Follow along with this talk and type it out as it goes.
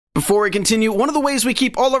Before we continue, one of the ways we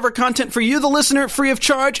keep all of our content for you, the listener, free of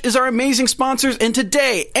charge is our amazing sponsors, and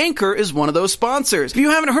today, Anchor is one of those sponsors. If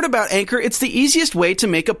you haven't heard about Anchor, it's the easiest way to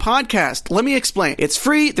make a podcast. Let me explain. It's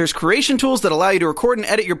free, there's creation tools that allow you to record and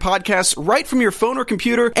edit your podcasts right from your phone or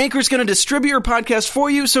computer. Anchor's going to distribute your podcast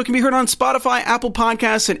for you so it can be heard on Spotify, Apple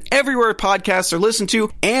Podcasts, and everywhere podcasts are listened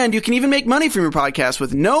to, and you can even make money from your podcast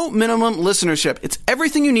with no minimum listenership. It's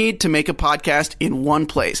everything you need to make a podcast in one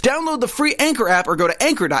place. Download the free Anchor app or go to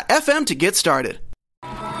anchor.fm to get started.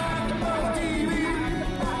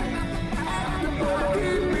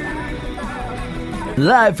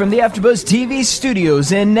 Live from the AfterBuzz TV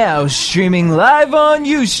studios and now streaming live on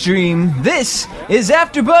Ustream, this is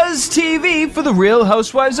AfterBuzz TV for the Real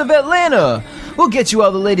Housewives of Atlanta. We'll get you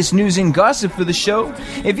all the latest news and gossip for the show.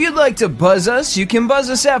 If you'd like to buzz us, you can buzz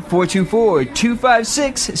us at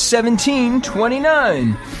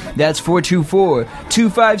 424-256-1729. That's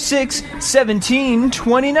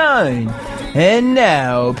 424-256-1729. And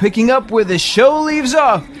now, picking up where the show leaves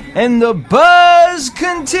off and the buzz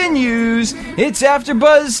continues, it's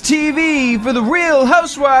AfterBuzz TV for the Real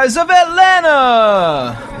Housewives of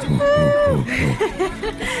Atlanta.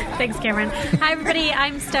 Thanks, Cameron. Hi, everybody.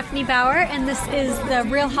 I'm Stephanie Bauer, and this is the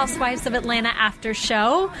Real Housewives of Atlanta After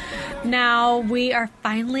Show. Now, we are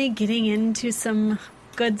finally getting into some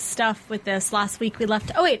good stuff with this. Last week we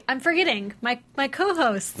left... Oh, wait, I'm forgetting. My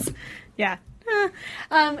co-hosts. Yeah.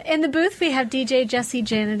 In the booth, we have DJ Jesse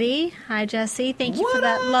Janity. Hi, Jesse. Thank you for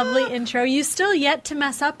that lovely intro. You still yet to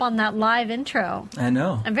mess up on that live intro. I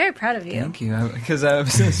know. I'm very proud of you. Thank you. Because I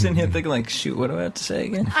was sitting here thinking, like, shoot, what do I have to say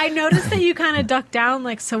again? I noticed that you kind of ducked down,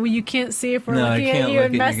 like, so you can't see if we're looking at you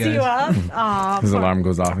and mess you up. His alarm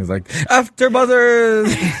goes off. He's like, AfterBuzzers!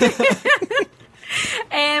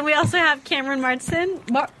 And we also have Cameron Marston.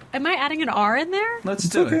 Am I adding an R in there? Let's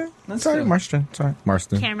do it. Marston. Sorry,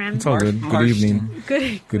 Marston. Cameron. It's all good. Good evening.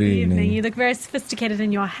 Good evening. You look very sophisticated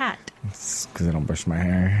in your hat. It's because I don't brush my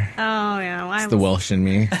hair. Oh, yeah. It's the Welsh in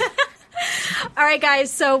me. All right,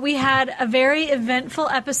 guys. So we had a very eventful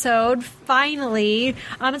episode, finally.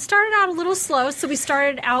 It started out a little slow. So we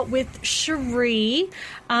started out with Cherie.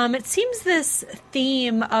 It seems this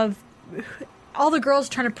theme of all the girls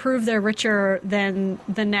trying to prove they're richer than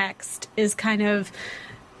the next is kind of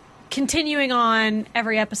continuing on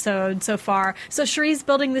every episode so far. So Cherie's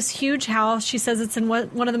building this huge house. She says it's in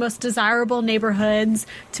one of the most desirable neighborhoods.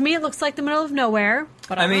 To me, it looks like the middle of nowhere.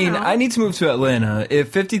 But I mean, I need to move to Atlanta.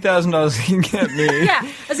 If $50,000 can get me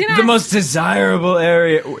the most desirable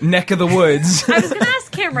area, neck of the woods. I was going to ask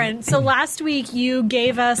Cameron. So last week you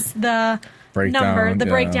gave us the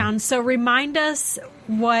breakdown. So remind us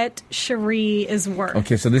what Cherie is worth.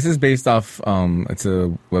 Okay, so this is based off, it's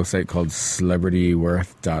a website called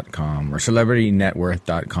celebrityworth.com or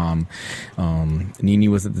celebritynetworth.com.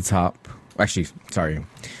 Nene was at the top. Actually, sorry.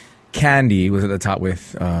 Candy was at the top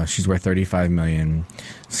with, she's worth $35 million.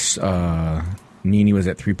 Nene was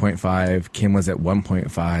at 3.5. Kim was at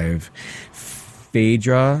 1.5.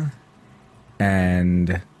 Phaedra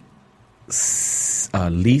and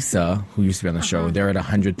Lisa, who used to be on the show, they're at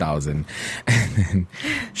 100,000, and then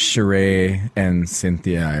Sheree and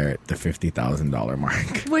Cynthia are at the $50,000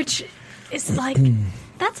 mark, which is like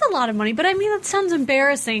that's a lot of money. But I mean, that sounds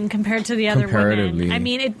embarrassing compared to the other women. I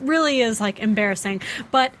mean, it really is like embarrassing.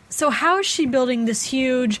 But so, how is she building this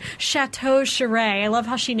huge Chateau Sheree? I love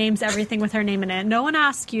how she names everything with her name in it. No one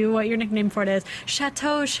asks you what your nickname for it is.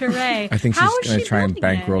 Chateau Sheree. I think she's going to try and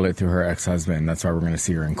bankroll it through her ex-husband. That's why we're going to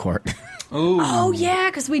see her in court. Ooh. Oh, yeah,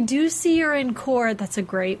 because we do see her in court. That's a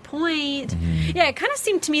great point. Mm-hmm. Yeah, it kind of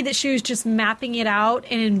seemed to me that she was just mapping it out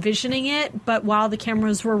and envisioning it, but while the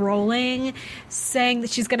cameras were rolling, saying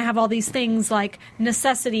that she's going to have all these things like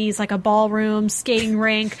necessities, like a ballroom, skating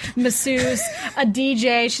rink, masseuse, a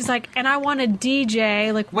DJ. She's like, and I want a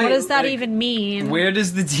DJ. Like, what does that even mean? Where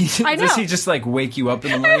does the DJ... Does he just, like, wake you up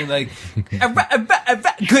in the morning, like,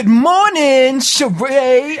 good morning,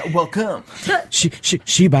 Sheree, welcome.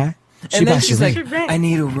 Sheba. And then she's like, I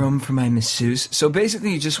need a room for my masseuse. So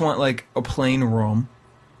basically you just want like a plain room.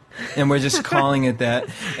 And we're just calling it that.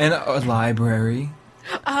 And a library.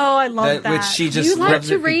 Oh, I love that. Which she just Do you like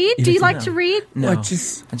to read? Do you like to read? No. I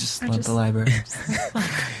just love the library.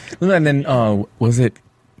 And then was it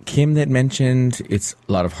Kim that mentioned it's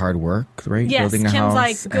a lot of hard work, right? Yes, building a Kim's house,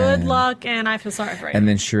 like, good luck, and I feel sorry for you. And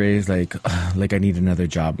then Sheree's like I need another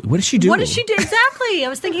job. What does she do? What does she do? Exactly. I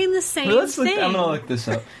was thinking the same thing. I'm going to look this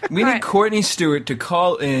up. We need Courtney Stewart to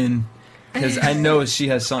call in, because I know she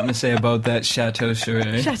has something to say about that Chateau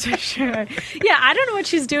Sheree. Chateau Sheree. Yeah, I don't know what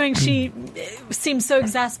she's doing. She seems so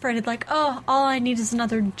exasperated, like, oh, all I need is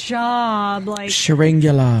another job. Like,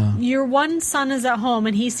 Sherengula. Your one son is at home,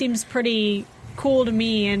 and he seems pretty cool to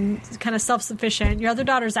me and kind of self-sufficient. Your other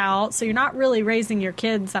daughter's out, so you're not really raising your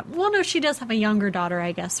kids. Well, no, she does have a younger daughter,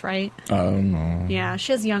 I guess, right? Oh, no. Yeah,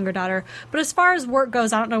 she has a younger daughter. But as far as work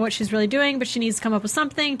goes, I don't know what she's really doing, but she needs to come up with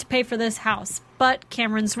something to pay for this house. But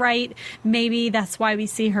Cameron's right. Maybe that's why we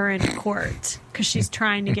see her in court, because she's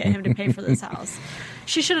trying to get him to pay for this house.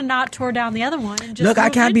 She should have not tore down the other one. And just Look, I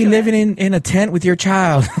can't be living in a tent with your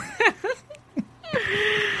child.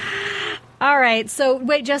 All right. So,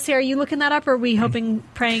 wait, Jesse, are you looking that up, or are we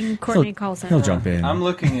praying Courtney calls in? He'll jump in. I'm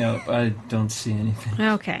looking it up. I don't see anything.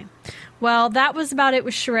 Okay. Well, that was about it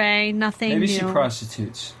with Sheree. Nothing Maybe new. she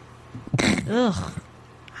prostitutes. Ugh.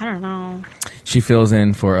 I don't know. She fills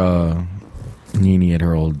in for Nene at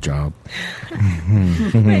her old job.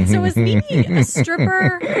 Wait, so is Nene a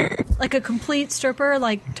stripper? Like a complete stripper?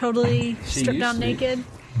 Like totally stripped down naked?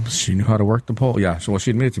 She knew how to work the pole. Yeah. So, well, she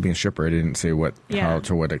admitted to being a stripper. It didn't say Yeah. how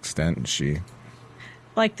to what extent she.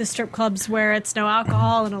 Like the strip clubs where it's no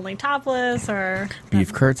alcohol and only topless, or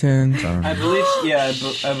Beef curtains. I don't know. I believe,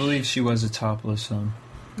 I believe she was a topless one.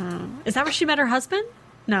 Is that where she met her husband?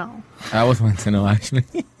 No. I always wanted to know, actually.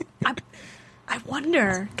 I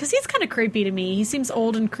wonder, because he's kind of creepy to me. He seems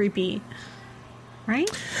old and creepy, right?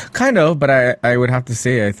 Kind of, but I would have to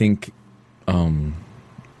say, I think, I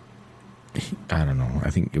don't know. I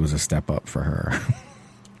think it was a step up for her.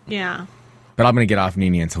 Yeah. But I'm going to get off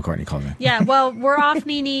Nene until Courtney calls in. Yeah, well, we're off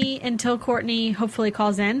Nene until Courtney hopefully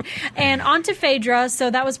calls in. And on to Phaedra, so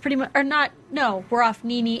that was pretty much, or not, no, we're off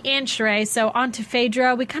Nene and Sheree. So on to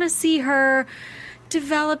Phaedra. We kind of see her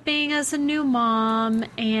developing as a new mom,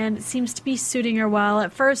 and it seems to be suiting her well.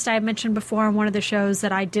 At first, I mentioned before on one of the shows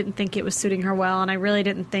that I didn't think it was suiting her well, and I really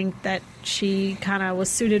didn't think that she kind of was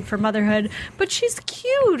suited for motherhood. But she's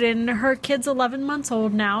cute, and her kid's 11 months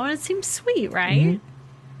old now, and it seems sweet, right? Mm-hmm.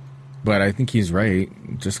 But I think he's right.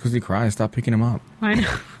 Just because he cries, stop picking him up. I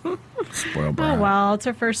know. Spoiled brat. Oh, well, it's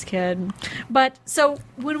her first kid. But so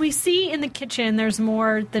when we see in the kitchen, there's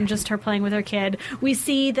more than just her playing with her kid. We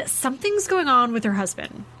see that something's going on with her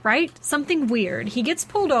husband, right? Something weird. He gets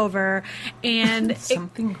pulled over, and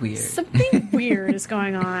Something weird. something weird is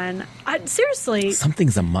going on. Seriously,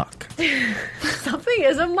 Something's amok. something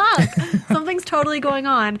is amok. Something's totally going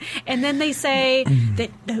on. And then they say that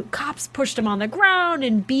the cops pushed him on the ground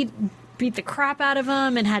and beat the crap out of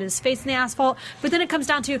him and had his face in the asphalt. But then it comes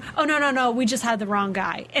down to, oh, no, we just had the wrong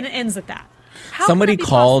guy. And it ends at that. How Somebody can that be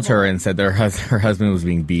called possible? her and said her husband was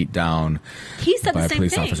being beat down He said by the a same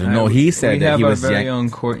police thing. officer. No, he said we that have he our was very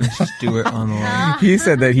own Courtney Stewart on the line. He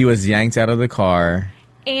said that he was yanked out of the car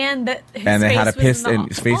And that his and they face had a was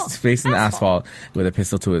in face in the asphalt with a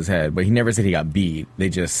pistol to his head. But he never said he got beat. They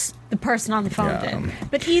just The person on the phone Yeah. did.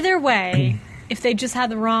 But either way, if they just had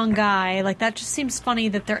the wrong guy, like that just seems funny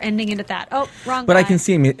that they're ending it at that. Oh, wrong But guy. I can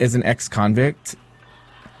see him as an ex-convict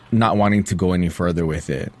not wanting to go any further with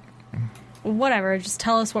it. Whatever, just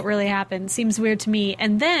tell us what really happened. Seems weird to me.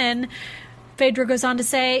 And then Phaedra goes on to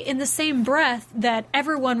say, in the same breath, that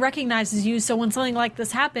everyone recognizes you, so when something like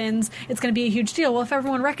this happens, it's going to be a huge deal. Well, if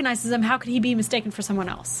everyone recognizes him, how could he be mistaken for someone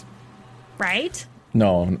else? Right?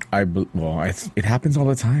 No, it happens all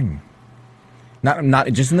the time. Not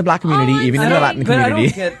just in the black community, All I'm even in the saying- Latin But I community.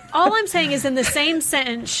 don't get. All I'm saying is in the same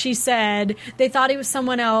sentence, she said, they thought he was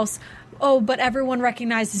someone else. Oh, but everyone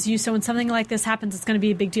recognizes you, so when something like this happens, it's going to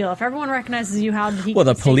be a big deal. If everyone recognizes you, how did he Well,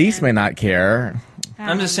 get the police mistaken? may not care.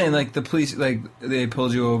 I'm just saying, like the police, like they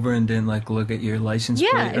pulled you over and didn't like look at your license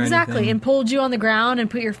plate. Yeah, or exactly. anything. And pulled you on the ground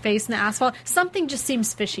and put your face in the asphalt. Something just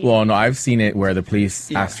seems fishy. Well, no, I've seen it where the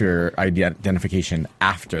police Yeah. ask for identification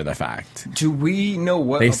after the fact. Do we know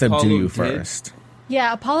what They Apollo subdue you did? first.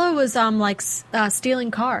 Yeah, Apollo was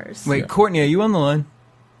stealing cars. Wait, Courtney, are you on the line?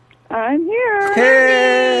 I'm here.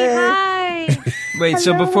 Hey! Hi. Wait,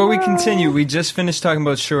 so before we continue, we just finished talking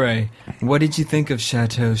about Sheree. What did you think of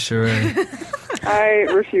Chateau Sheree? I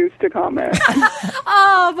refuse to comment.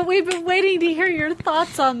 Oh, but we've been waiting to hear your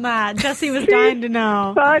thoughts on that. Jesse was dying to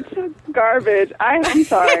know. Such garbage. I'm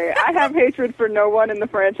sorry. I have hatred for no one in the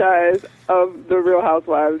franchise of The Real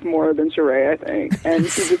Housewives more than Sheree, I think. And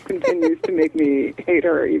she just continues to make me hate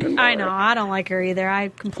her even more. I know. I don't like her either. I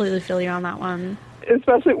completely feel you on that one.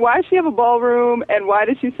 Especially, why does she have a ballroom, and why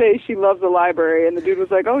did she say she loves the library? And the dude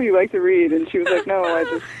was like, oh, you like to read? And she was like, no, I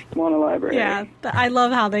just want a library. Yeah, I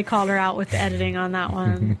love how they called her out with the editing on that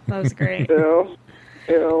one. That was great. Ew.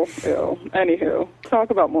 Anywho,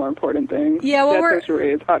 talk about more important things. Yeah, well, Chateau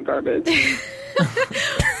Sheree is hot garbage.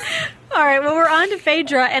 All All right, well, we're on to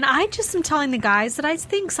Phaedra, and I just am telling the guys that I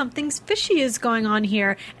think something's fishy is going on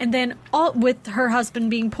here. And then all with her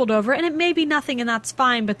husband being pulled over, and it may be nothing, and that's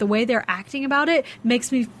fine, but the way they're acting about it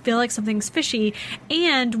makes me feel like something's fishy.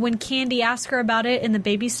 And when Candy asked her about it in the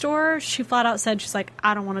baby store, she flat out said, she's like,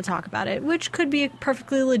 I don't want to talk about it, which could be a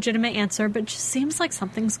perfectly legitimate answer, but it just seems like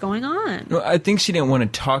something's going on. No, I think she didn't want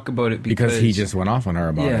to talk about it because he just went off on her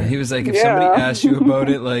about it. Yeah, he was like, if somebody asks you about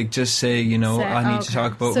it, like, just say, I need to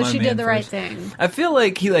talk about my man. So she did the right first. thing. I feel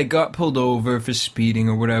like he got pulled over for speeding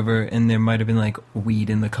or whatever, and there might have been weed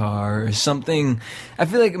in the car or something. I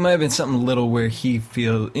feel like it might have been something little where he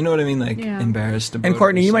feel, you know what I mean, embarrassed about. And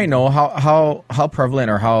Courtney, it you might know how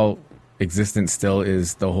prevalent or how existent still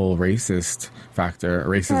is the whole racism factor.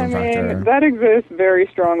 That exists very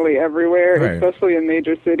strongly everywhere, right, especially in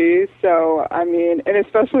major cities. So, and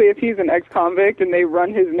especially if he's an ex-convict and they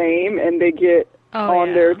run his name and they get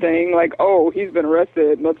their thing, he's been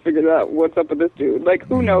arrested, let's figure out what's up with this dude.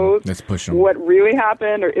 Who knows Let's push him. What really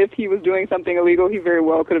happened, or if he was doing something illegal. He very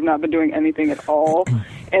well could have not been doing anything at all,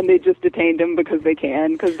 and they just detained him because they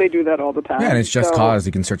do that all the time. Yeah, and it's just cause.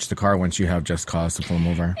 You can search the car once you have just cause to pull him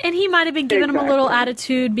over. And he might have been giving him a little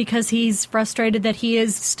attitude because he's frustrated that he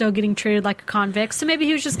is still getting treated like a convict. So maybe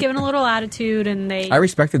he was just giving a little attitude, and I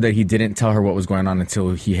respected that he didn't tell her what was going on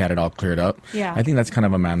until he had it all cleared up. Yeah. I think that's kind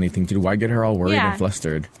of a manly thing to do. Why get her all worried and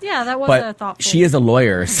flustered? Yeah, that was a thoughtful. She is a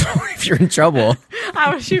lawyer, so if you're in trouble,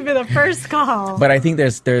 I would should be the first call. But I think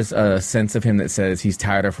there's a sense of him that says he's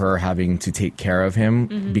tired of her having to take care of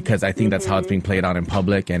him, because I think that's how it's being played out in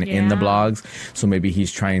public and in the blogs. So maybe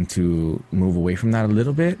he's trying to move away from that a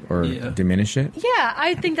little bit or diminish it. Yeah,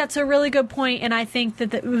 I think that's a really good point, and I think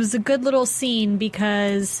that it was a good little scene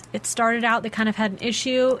because it started out they kind of had an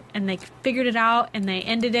issue and they figured it out and they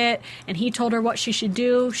ended it, and he told her what she should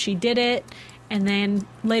do. She did it. And then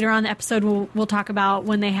later on in the episode, we'll talk about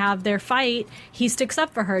when they have their fight, he sticks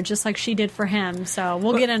up for her just like she did for him. So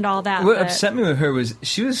we'll get into all that. What upset me with her was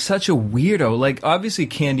she was such a weirdo. Obviously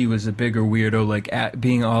Candy was a bigger weirdo, at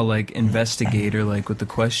being all investigator, with the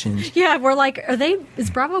questions. Yeah, we're is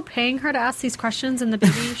Bravo paying her to ask these questions in the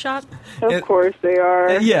baby shop? Of course they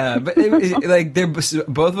are. Yeah, but they're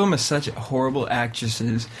both of them are such horrible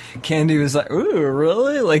actresses. Candy was like, ooh,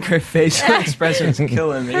 really? Her facial expression was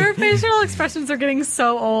killing me. Her facial expressions are getting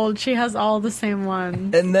so old. She has all the same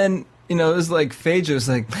ones. And then, it was Phaedra was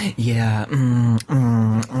I want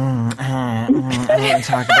to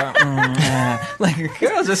talk about, a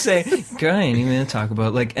girl just saying, girl, I ain't even going to talk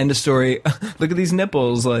about, end of story, look at these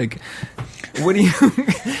nipples, what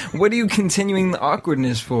are you continuing the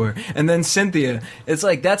awkwardness for? And then Cynthia, it's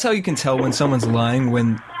that's how you can tell when someone's lying,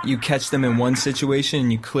 when you catch them in one situation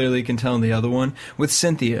and you clearly can tell in the other one. With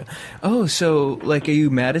Cynthia, oh, so, are you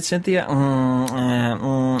mad at Cynthia?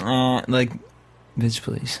 Bitch,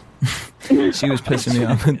 please. She was pissing me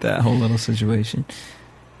off with that whole little situation.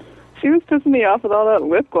 She was pissing me off with all that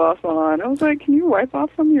lip gloss on. I was like, can you wipe off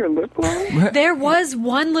some of your lip gloss? There was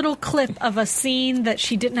one little clip of a scene that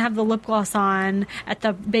she didn't have the lip gloss on at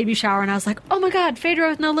the baby shower, and I was like, oh my god, Phaedra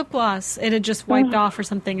with no lip gloss. It had just wiped off or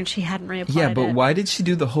something, and she hadn't reapplied it. Yeah, but why did she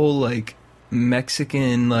do the whole,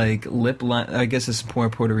 Mexican lip line? I guess it's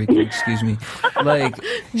Puerto Rican, excuse me.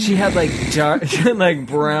 She had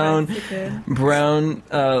brown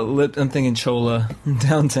lip. I'm thinking Chola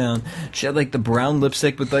downtown. She had the brown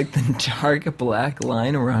lipstick with the dark black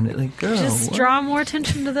line around it. Girl, just draw more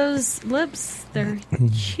attention to those lips. They're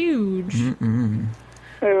huge.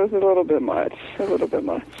 It was a little bit much.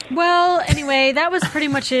 Well, anyway, that was pretty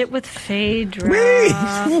much it with Phaedra. Wait,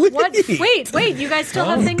 you guys still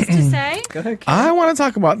have things to say? Go ahead, I want to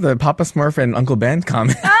talk about the Papa Smurf and Uncle Ben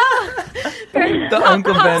comment. The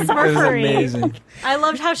Uncle Ben was amazing. I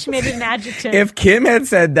loved how she made it an adjective. If Kim had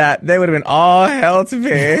said that, they would have been all hell to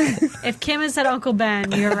pay. If Kim had said Uncle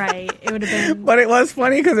Ben, you're right. It would have been... But it was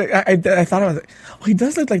funny because I thought it was he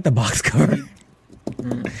does look like the box cover.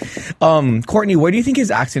 Courtney, where do you think his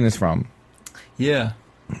accent is from? Yeah.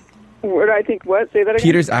 Where do I think what? Say that again.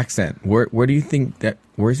 Peter's accent. Where do you think that?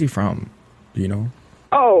 Where is he from? Do you know?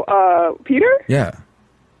 Oh, Peter? Yeah.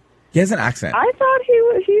 He has an accent. I thought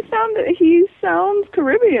he sounds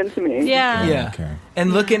Caribbean to me. Yeah. Yeah. Okay.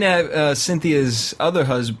 And looking at Cynthia's other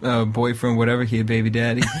boyfriend, whatever he had, baby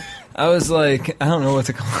daddy, I was like, I don't know what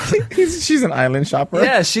to call it. She's an island shopper.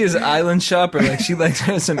 Yeah, she is an island shopper. She likes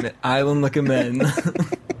her some island looking men.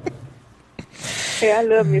 Hey, I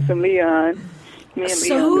love me some Leon. Me and Leon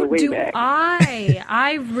So go way do back.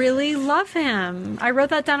 I really love him. I wrote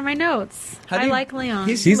that down in my notes. I like Leon.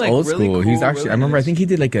 He's like, old really school. cool, He's actually. really I remember. nice. I think he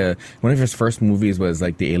did like one of his first movies was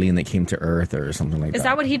like the alien that came to Earth or something like that. Is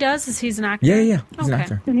that what he does? Is he's an actor? Yeah. He's an Okay.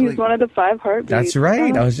 actor. And he's one of the 5 heartbeats. That's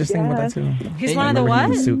right. I was just thinking about yes. that too. He's Hey, one of the Remember he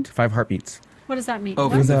what? was suit, 5 Heartbeats. What does that mean? Oh, What?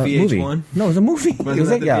 from was the a movie. VH1? No, it was a movie. Was It was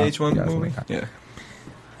that like, the yeah. VH1 Yeah, something movie? like that. Yeah.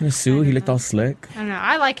 In a suit, he looked all slick. I don't know.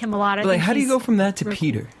 I like him a lot. I But like, think how do you he's- go from that to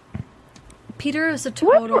Peter? Peter is a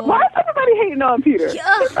What? total. Why is everybody hating on Peter?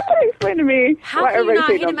 Can somebody explain to me How why can you everybody's not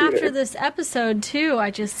hating hate on him Peter? after this episode too?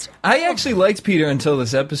 I actually liked Peter until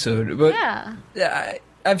this episode, but Yeah.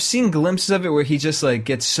 I've seen glimpses of it where he just like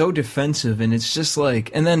gets so defensive, and it's just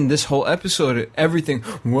like, and then this whole episode, everything,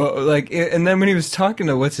 whoa, like, and then when he was talking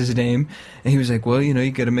to what's his name, and he was like, well, you know,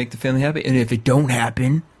 you got to make the family happy, and if it don't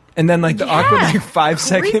happen. And then, like, the awkward, like,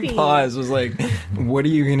 5-second creepy. pause was like, what are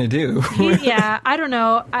you going to do? I don't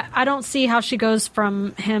know. I don't see how she goes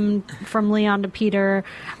from Leon to Peter.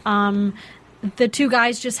 The two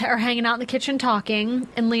guys just are hanging out in the kitchen talking,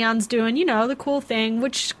 and Leon's doing, the cool thing,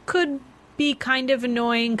 which could be kind of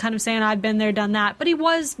annoying, kind of saying, I've been there, done that. But he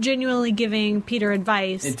was genuinely giving Peter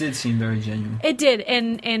advice. It did seem very genuine. It did,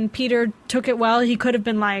 and Peter took it well. He could have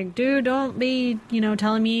been like, dude, don't be,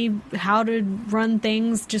 telling me how to run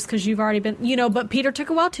things just because you've already been, but Peter took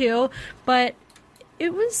it well too. But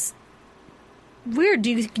it was weird. Do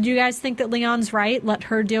you guys think that Leon's right? Let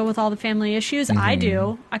her deal with all the family issues? Mm-hmm. I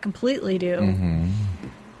do. I completely do. Mm-hmm.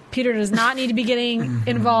 Peter does not need to be getting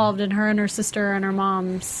involved in her and her sister and her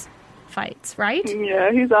mom's fights, right?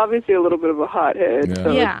 Yeah, he's obviously a little bit of a hothead,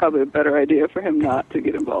 so Yeah. it's probably a better idea for him not to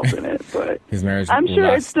get involved in it. But His marriage. I'm sure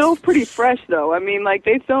lasts. it's still pretty fresh, though. I mean, like,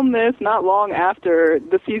 they filmed this not long after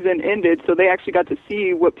the season ended, so they actually got to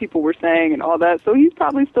see what people were saying and all that. So he's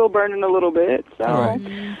probably still burning a little bit. So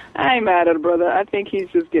Right. I ain't mad at a brother. I think he's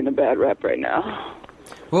just getting a bad rap right now.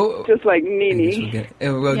 Well, Just like I guess Nene. we'll get,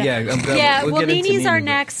 I'm glad Yeah, we'll well, get into Nene's our Nene,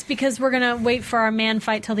 but- next because we're going to wait for our man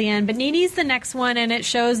fight till the end. But Nene's the next one, and it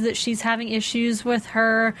shows that she's having issues with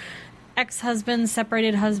her ex-husband,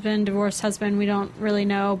 separated husband, divorced husband. We don't really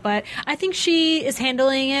know. But I think she is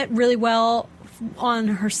handling it really well on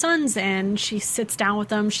her son's end. She sits down with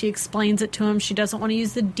him. She explains it to him. She doesn't want to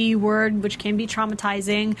use the D word, which can be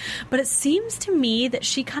traumatizing. But it seems to me that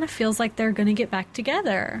she kind of feels like they're going to get back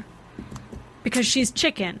together. Because she's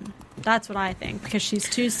chicken. That's what I think. Because she's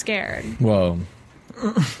too scared. Well,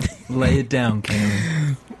 Lay it down,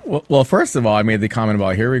 Cameron. well, first of all, I made the comment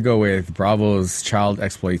about here we go with Bravo's child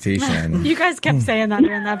exploitation, You guys kept saying that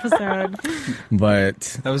during the episode. but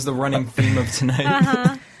That was the running theme of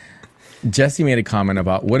tonight. Jesse made a comment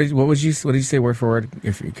about what did you say word for word?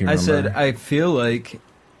 If you can I remember. said, I feel like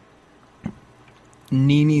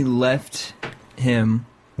Nene left him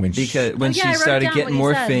when because I when wrote she started down getting what you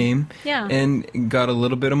more said. fame Yeah. and got a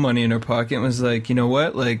little bit of money in her pocket and was like, you know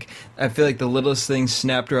what? Like, I feel like the littlest thing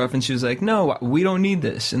snapped her off and she was like, no, we don't need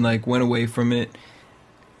this, and like went away from it.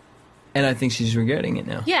 And I think she's regretting it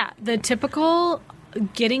now. Yeah, the typical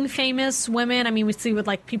getting famous women. I mean, we see with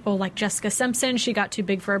like people like Jessica Simpson. She got too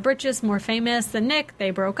big for her britches, more famous than Nick.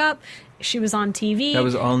 They broke up. She was on TV. That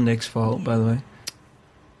was all Nick's fault, by the way.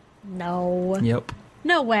 No. Yep.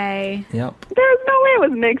 No way. Yep. There's no way it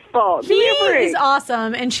was Nick's fault. He Give me a break. is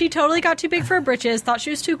awesome, and she totally got too big for her britches, thought she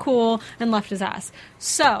was too cool, and left his ass.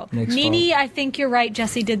 So, Nick's Nene, fault. I think you're right.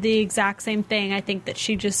 Jesse did the exact same thing. I think that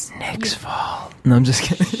she just... Nick's fault. No, I'm just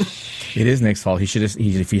kidding. it is Nick's fault. He should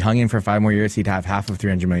if he hung in for 5 more years, he'd have half of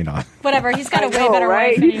 $300 million. Whatever, he's got a I way know, better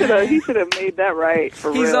right? wife anyway. He should have made that right,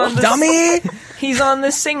 for He's real. on the Dummy. He's on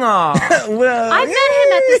the sing-off. Well, I've met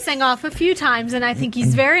him at the sing-off a few times, and I think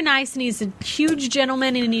he's very nice, and he's a huge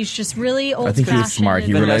gentleman, and he's just really old-fashioned. I think he was smart.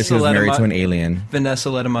 He and- realized he was let him married out. to an alien. Vanessa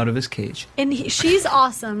let him out of his cage. And she's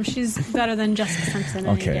awesome. She's better than Jessica Simpson.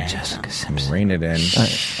 any Okay. day, Jessica so. Simpson. Rein it in.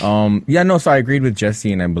 So I agreed with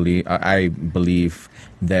Jesse, and I believe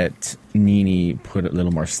that Nene put a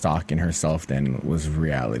little more stock in herself than was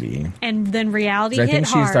reality. And then reality 'Cause I hit think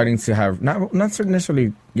hard. she's starting to have not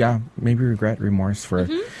necessarily, maybe regret, remorse for.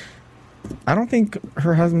 I don't think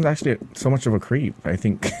her husband's actually so much of a creep. I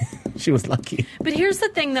think she was lucky. But here's the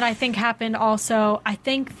thing that I think happened also. I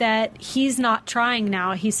think that he's not trying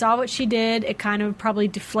now. He saw what she did. It kind of probably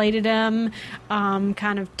deflated him,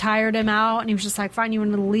 kind of tired him out. And he was just like, fine, you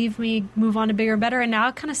want to leave me, move on to bigger and better. And now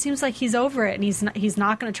it kind of seems like he's over it. And he's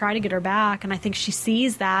not going to try to get her back. And I think she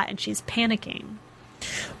sees that and she's panicking.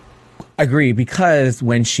 Agree, because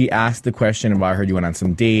when she asked the question about her, you went on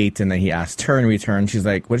some date, and then he asked her in return, she's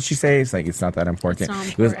like, what did she say? It's like, it's not that important. It's not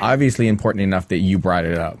It was important. obviously important enough that you brought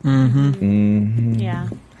it up. Yeah.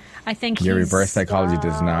 I think Your he's... reverse psychology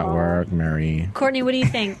does not work, Mary. Courtney, what do you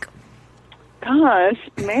think? Gosh,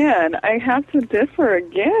 man, I have to differ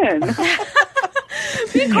again.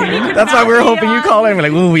 That's why we were hoping you call in. We're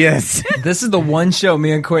like, ooh, yes. This is the one show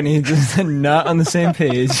me and Courtney just not on the same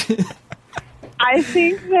page. I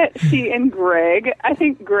think that I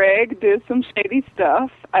think Greg did some shady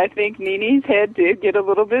stuff. I think Nene's head did get a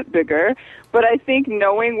little bit bigger. But I think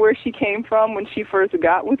knowing where she came from when she first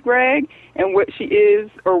got with Greg and what she is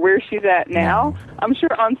or where she's at now, I'm sure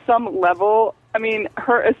on some level, I mean,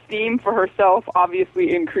 her esteem for herself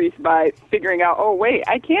obviously increased by figuring out, oh, wait,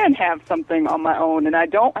 I can have something on my own and I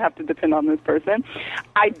don't have to depend on this person.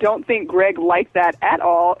 I don't think Greg liked that at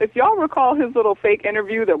all. If y'all recall his little fake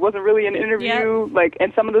interview that wasn't really an interview,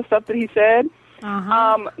 and some of the stuff that he said,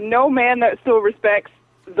 no man that still respects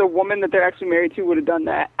the woman that they're actually married to would have done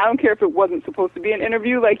that. I don't care if it wasn't supposed to be an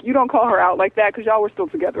interview. Like, you don't call her out like that because y'all were still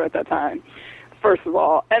together at that time, first of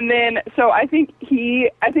all. And then, so I think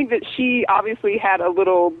that she obviously had a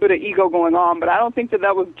little bit of ego going on, but I don't think that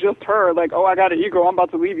was just her, like, oh, I got an ego, I'm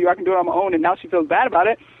about to leave you, I can do it on my own, and now she feels bad about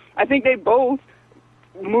it. I think they both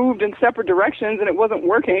moved in separate directions and it wasn't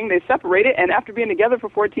working. They separated, and after being together for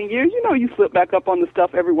 14 years, you slip back up on the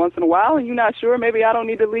stuff every once in a while, and you're not sure, maybe I don't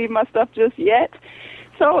need to leave my stuff just yet.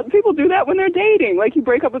 So people do that when they're dating. Like, you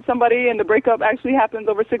break up with somebody and the breakup actually happens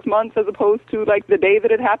over 6 months as opposed to, like, the day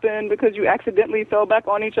that it happened because you accidentally fell back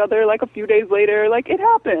on each other, like, a few days later. Like, it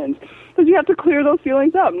happens. Because you have to clear those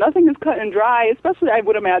feelings up. Nothing is cut and dry, especially, I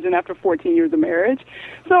would imagine, after 14 years of marriage.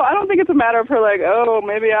 So I don't think it's a matter of her, like, oh,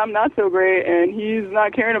 maybe I'm not so great and he's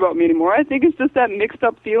not caring about me anymore. I think it's just that mixed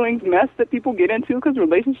up feelings mess that people get into because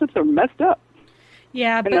relationships are messed up.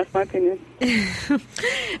 Yeah, and that's my opinion.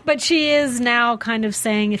 But she is now kind of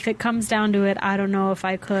saying, if it comes down to it, I don't know if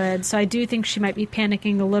I could. So I do think she might be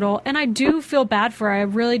panicking a little. And I do feel bad for her. I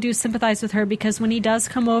really do sympathize with her because when he does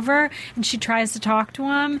come over and she tries to talk to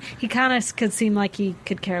him, he kind of could seem like he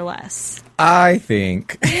could care less. I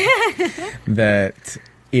think that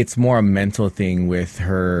it's more a mental thing with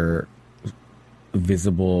her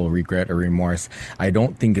visible regret or remorse. I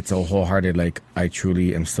don't think it's a wholehearted, like, I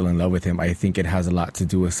truly am still in love with him. I think it has a lot to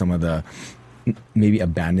do with some of the maybe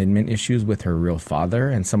abandonment issues with her real father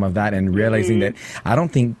and some of that, and realizing that I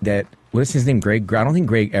don't think that, what's his name, Greg? I don't think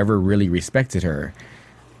Greg ever really respected her.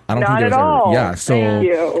 I don't think there was ever. Yeah,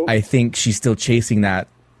 so I think she's still chasing that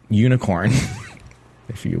unicorn.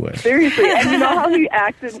 If you would. Seriously. And you know how he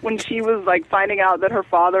acted when she was, like, finding out that her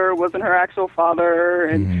father wasn't her actual father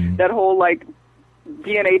and that whole, like,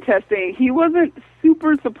 DNA testing? He wasn't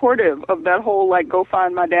super supportive of that whole, like, go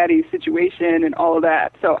find my daddy situation and all of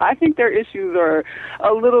that. So I think their issues are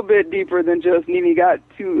a little bit deeper than just Nene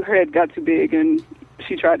her head got too big and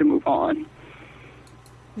she tried to move on.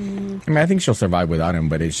 I mean, I think she'll survive without him,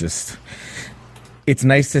 but it's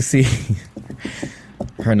nice to see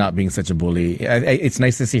her not being such a bully. It's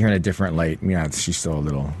nice to see her in a different light. Yeah, she's still a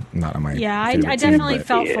little not on my. Yeah, I definitely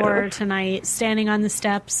felt for her tonight, standing on the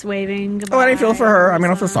steps, waving goodbye. Oh, I didn't feel for her. I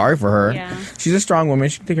mean, I feel sorry for her. Yeah. She's a strong woman.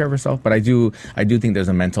 She can take care of herself. But I do think there's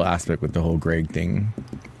a mental aspect with the whole Greg thing.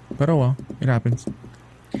 But oh well, it happens.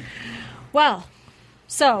 Well.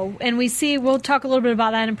 So, and we'll talk a little bit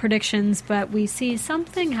about that in predictions, but we see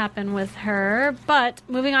something happen with her. But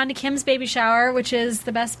moving on to Kim's baby shower, which is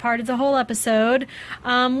the best part of the whole episode.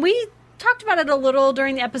 We talked about it a little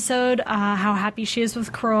during the episode, how happy she is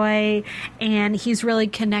with Croy, and he's really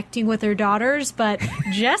connecting with her daughters. But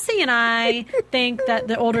Jesse and I think that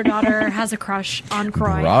the older daughter has a crush on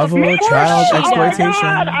Croy. Bravo, child exploitation. Oh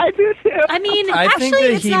my God, I do too. I mean, I actually, think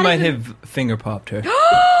that it's he not might even... have finger popped her.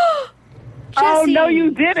 Jesse, oh, no,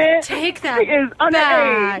 you didn't. Take that She is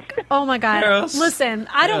back. underage. Oh, my God. Girls. Listen,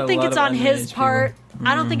 I don't think it's on his part.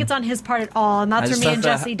 I don't think it's on his part at all, and that's where me and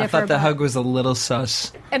Jesse differ. I thought the hug was a little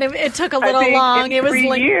sus. And it took a little long. It was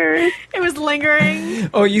 3 years. It was lingering.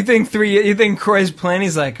 Oh, you think Croy's plan?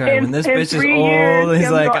 He's like, all right, when this bitch is old, he's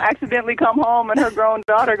Kim's like, gonna accidentally come home and her grown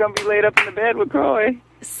daughter gonna be laid up in the bed with Croy.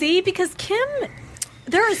 See, because Kim,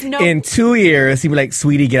 there is no. In 2 years, he'd be like,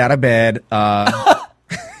 "Sweetie, get out of bed."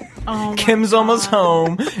 Oh Kim's almost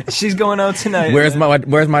home. She's going out tonight. Where's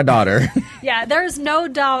my daughter? Yeah, there's no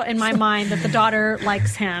doubt in my mind that the daughter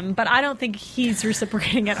likes him, but I don't think he's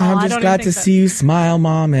reciprocating at all. I'm just glad to see you smile,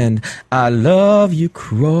 Mom, and I love you,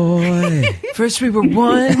 Croy. First we were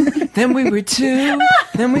 1, then we were 2,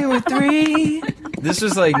 then we were 3. This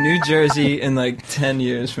was like New Jersey in like 10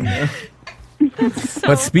 years from now.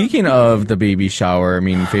 But speaking of the baby shower, I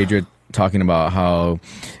mean, Phaedra talking about how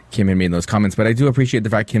Kim had made those comments, but I do appreciate the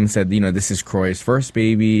fact Kim said, this is Croy's first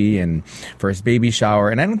baby and first baby shower,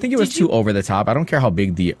 and I don't think it was too over the top. I don't care how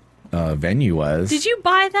big the venue was. Did you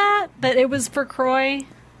buy that it was for Croy?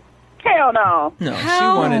 Hell no. No, she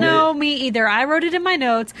Hell wanted no, it. me either. I wrote it in my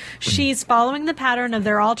notes. She's following the pattern of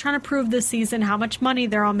they're all trying to prove this season how much money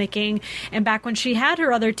they're all making. And back when she had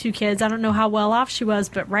her other 2 kids, I don't know how well off she was,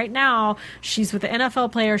 but right now she's with an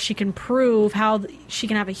NFL player. She can prove how she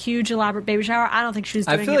can have a huge, elaborate baby shower. I don't think she was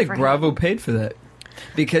doing it I feel like for Bravo him. paid for that.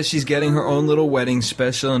 Because she's getting her own little wedding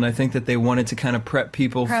special, and I think that they wanted to kind of prep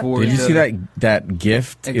people for Did you the- see that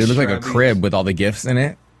gift? It looked like a crib with all the gifts in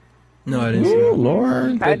it. No, I didn't see Ooh, it.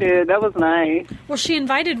 Lord. I did. That was nice. Well, she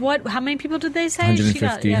invited how many people did they say? 150, she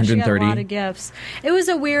got a 130. lot of gifts. It was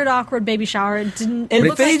a weird, awkward baby shower. It didn't. And it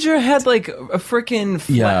looked like, Phaedra had like a freaking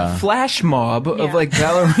flash mob of Yeah. like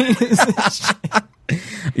ballerinas.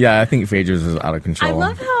 Yeah, I think Phaedra's was out of control. I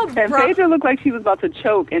love how And Phaedra looked like she was about to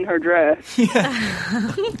choke in her dress.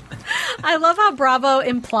 I love how Bravo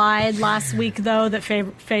implied last week, though, that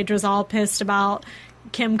Phaedra's all pissed about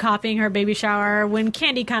Kim copying her baby shower when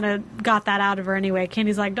Candy kind of got that out of her anyway.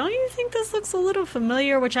 Candy's like, don't you think this looks a little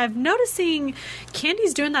familiar? Which I've noticing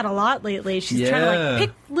Candy's doing that a lot lately. She's trying to like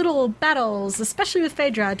pick little battles, especially with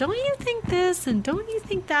Phaedra. Don't you think this and don't you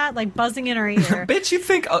think that? Like buzzing in her ear. Bitch, you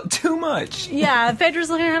think too much. Yeah, Phaedra's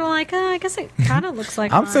looking at her like, I guess it kind of looks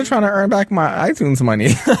like I'm still trying to earn back my iTunes money.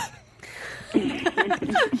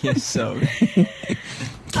 You're so...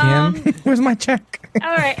 Kim, where's my check? All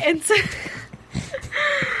right, and so...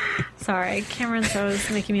 Sorry, Cameron's always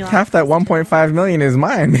making me laugh. Half that 1.5 million is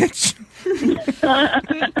mine, Mitch.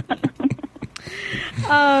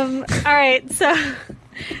 All right,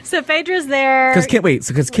 so Phaedra's there.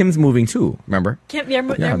 Because Kim's moving too. Remember?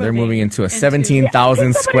 They're moving into a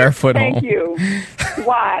 17,000 square foot home. Thank you.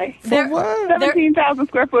 Why? They're- What? 17,000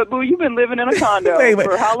 square foot, boo. You've been living in a condo Wait.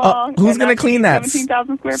 for how long? Who's And gonna that's clean that?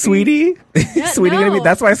 17,000 square feet? Sweetie? Sweetie gonna be? no.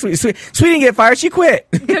 That's why Sweetie didn't get fired. She quit.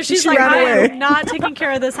 Because she's she like, ran I away. am not taking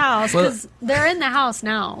care of this house because they're in the house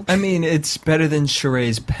now. I mean, it's better than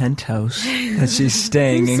Sheree's penthouse that she's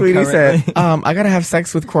staying in Sweetie currently. said, I gotta have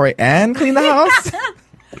sex with Corey and clean the house.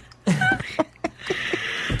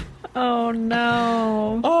 Oh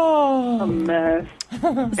no! A mess.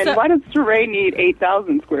 And why does Sheree need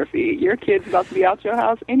 8,000 square feet? Your kid's about to be out your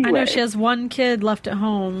house anyway. I know she has one kid left at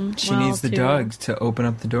home. She needs the two. dog to open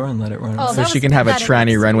up the door and let it run. Oh, away. So she can have a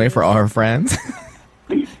tranny runway for all her friends.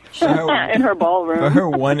 in her ballroom. For her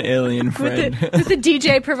one alien friend. With the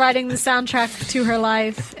DJ providing the soundtrack to her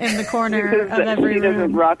life in the corner of every she doesn't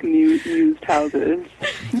room. rock used houses.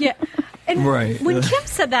 Yeah. And Right. when Kim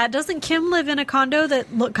said that, doesn't Kim live in a condo that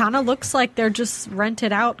kind of looks like they're just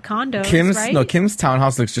rented out condos, right? Kim's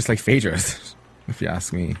townhouse looks just like Phaedra's, if you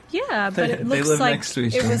ask me. Yeah, but it They looks live like next to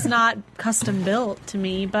each it other. was not custom built to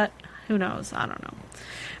me, but who knows? I don't know.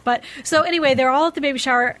 But so anyway, they're all at the baby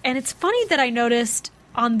shower, and it's funny that I noticed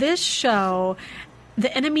on this show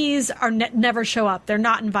the enemies are never show up. They're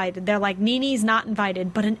not invited. They're like, Nene's not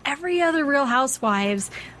invited. But in every other Real Housewives,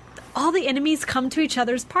 all the enemies come to each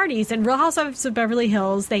other's parties. In Real Housewives of Beverly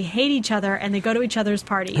Hills, they hate each other and they go to each other's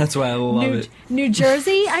parties. That's why I love it. New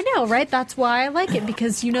Jersey, I know, right? That's why I like it,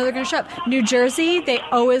 because you know they're going to show up. New Jersey, they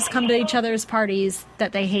always come to each other's parties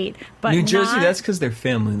that they hate. But New Jersey, not- that's because they're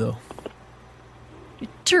family, though.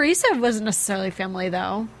 Teresa wasn't necessarily family,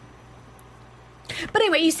 though. But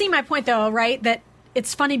anyway, you see my point, though, right? That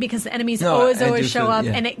it's funny because the enemies No, always I do show feel- up,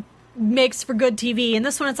 yeah. and it makes for good TV. And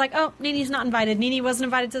this one, it's like, oh, Nene's not invited. Nene wasn't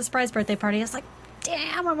invited to the surprise birthday party. It's like,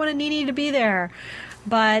 damn, I wanted Nene to be there.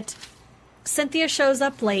 But Cynthia shows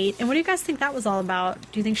up late. And what do you guys think that was all about?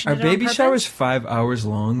 Do you think she Are did it on baby purpose? showers 5 hours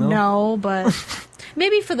long, though? No, but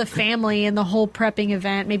maybe for the family and the whole prepping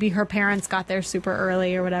event. Maybe her parents got there super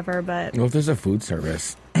early or whatever. But Well, if there's a food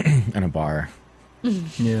service and a bar,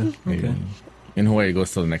 Yeah, maybe. okay. In Hawaii, it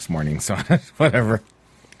goes till the next morning, so whatever.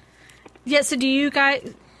 yeah, so do you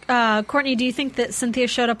guys, Courtney, do you think that Cynthia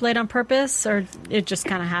showed up late on purpose, or it just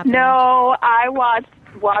kind of happened? No, I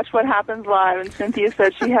watched What Happens Live, and Cynthia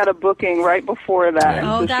said she had a booking right before that.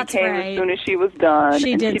 Yeah. Oh, so that's she came right. as soon as she was done.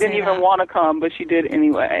 She and did she didn't say even that. want to come, but she did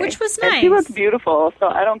anyway. Which was And she nice. looks beautiful, so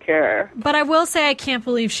I don't care. But I will say I can't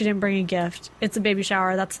believe she didn't bring a gift. It's a baby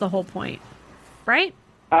shower. That's the whole point. Right?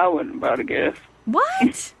 I wouldn't buy a gift.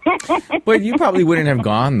 What? But you probably wouldn't have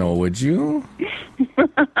gone, though, would you?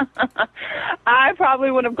 I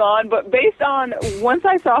probably wouldn't have gone, but based on once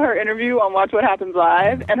I saw her interview on Watch What Happens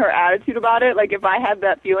Live and her attitude about it, like if I had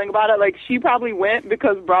that feeling about it, like she probably went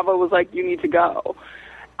because Bravo was like, you need to go.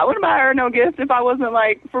 I wouldn't buy her no gift if I wasn't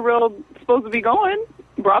like for real supposed to be going.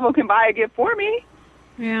 Bravo can buy a gift for me.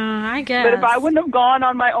 Yeah, I guess. But if I wouldn't have gone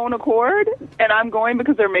on my own accord and I'm going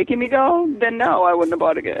because they're making me go, then no, I wouldn't have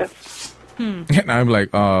bought a gift. And I'm like,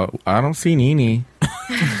 I don't see Nene.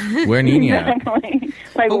 Where Nene at? Exactly.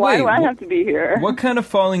 Like, But why wait, do I have to be here? What kind of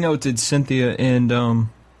falling out did Cynthia and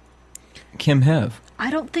Kim have? I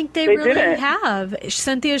don't think they They really didn't. have.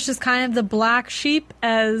 Cynthia's just kind of the black sheep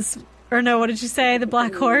or no, what did you say? The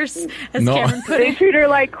black horse, as No. Cameron put They it. treat her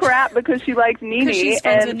like crap because she likes Nene, 'Cause she's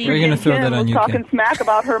friends with and Nene. We're gonna throw Kim that on was you, talking Kim. smack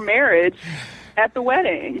about her marriage at the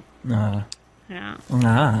wedding. Yeah.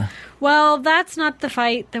 Well, that's not the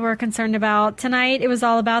fight that we're concerned about. Tonight, it was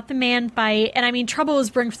all about the man fight. And I mean, trouble was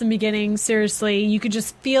brewing from the beginning, seriously. You could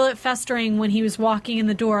just feel it festering when he was walking in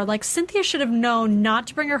the door. Like, Cynthia should have known not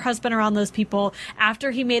to bring her husband around those people after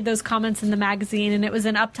he made those comments in the magazine. And it was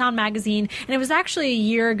in Uptown Magazine. And it was actually a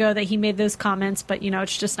year ago that he made those comments, but,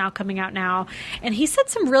 it's just now coming out now. And he said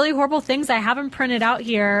some really horrible things. I have them printed out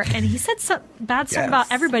here. And he said some bad stuff about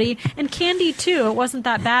everybody. And Candy, too. It wasn't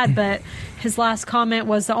that bad, but his last comment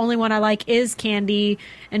was, the only one I like is Candy,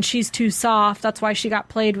 and she's too soft. That's why she got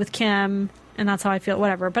played with Kim, and that's how I feel.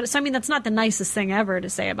 Whatever. But so I mean, that's not the nicest thing ever to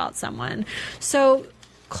say about someone. So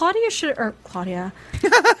Claudia,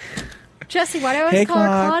 Jesse, why do I always call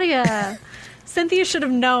her Claudia? Cynthia should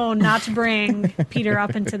have known not to bring Peter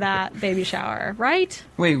up into that baby shower, right?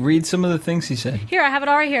 Wait, read some of the things he said. Here, I have it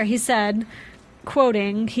all right here. He said,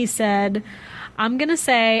 quoting, I'm going to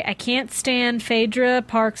say I can't stand Phaedra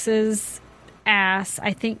Parks's ass.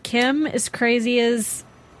 I think Kim is crazy as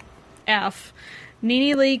F.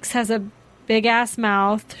 Nene Leakes has a big ass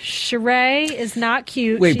mouth. Sheree is not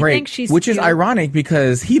cute. Wait, she break. thinks she's Which cute. is ironic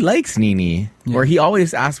because he likes Nene, or he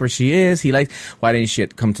always asks where she is. He likes, why didn't she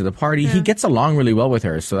come to the party? He gets along really well with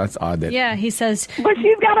her, so that's odd. That Yeah, he says. But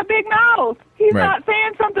she's got a big mouth. He's Right. not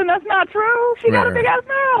saying something that's not true. She got a Right, big ass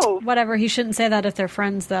mouth. Whatever, he shouldn't say that if they're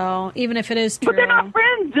friends, though. Even if it is true. But they're not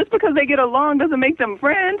friends. Just because they get along doesn't make them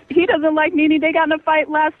friends. He doesn't like Nene. They got in a fight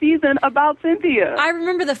last season about Cynthia. I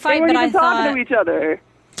remember the They fight, weren't but I even talking thought. to each other.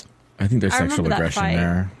 I think there's I sexual remember that aggression fight.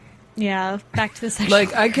 there. Yeah, back to the sexual.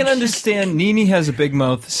 Like, I can understand Nene has a big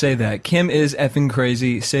mouth, say that. Kim is effing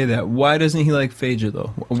crazy, say that. Why doesn't he like Phaedra, though?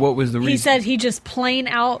 What was the reason? He said he just plain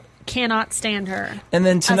out cannot stand her. And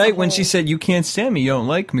then tonight when whole. she said, you can't stand me, you don't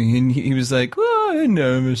like me, and he was like, well, I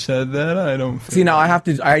never said that, I don't feel See, now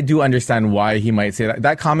I do understand why he might say that.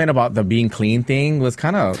 That comment about the being clean thing was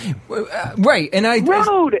kind of... Right, and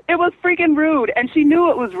Rude. It was freaking rude. And she knew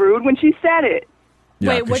it was rude when she said it. Yeah,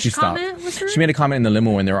 Wait, 'cause which she stopped. comment was rude? She made a comment in the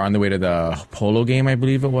limo when they were on the way to the polo game, I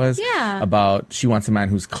believe it was. Yeah. About she wants a man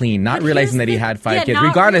who's clean, not But realizing here's that he the- had 5 yeah, kids. not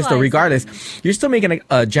Regardless, realizing. you're still making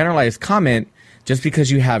a generalized comment just because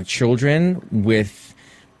you have children with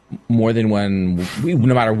more than one,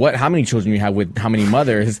 no matter how many children you have with how many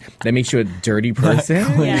mothers, that makes you a dirty person.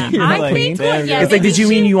 Yeah, You're I like, think. damn, Yeah, It's like, maybe did you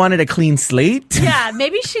mean you wanted a clean slate? Yeah,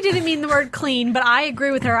 maybe she didn't mean the word clean, but I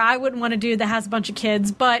agree with her. I wouldn't want a dude that has a bunch of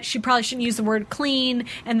kids, but she probably shouldn't use the word clean,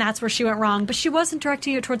 and that's where she went wrong. But she wasn't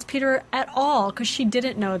directing it towards Peter at all because she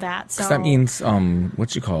didn't know that. So That means,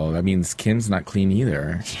 that means Kim's not clean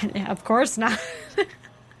either. yeah, of course not.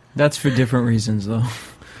 That's for different reasons, though.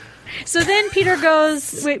 So then Peter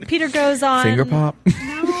goes on. Finger pop?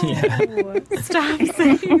 No, stop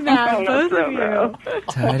saying that, both of you.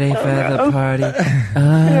 Tardy for the party.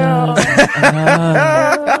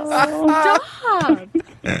 Stop.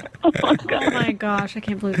 Oh my gosh, I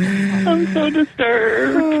can't believe this. I'm so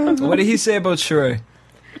disturbed. What did he say about Sheree?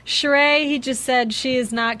 Sheree, he just said she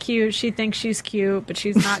is not cute. She thinks she's cute, but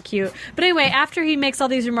she's not cute. But anyway, after he makes all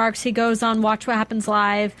these remarks, he goes on Watch What Happens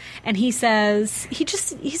Live, and he says,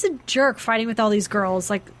 he's a jerk fighting with all these girls.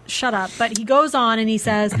 Like, shut up. But he goes on and he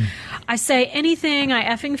says, I say anything I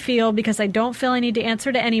effing feel because I don't feel I need to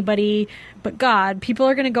answer to anybody. But God, people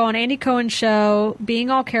are going to go on Andy Cohen's show, being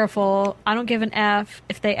all careful. I don't give an F.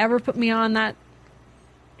 If they ever put me on that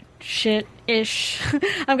shit-ish,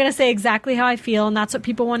 I'm going to say exactly how I feel, and that's what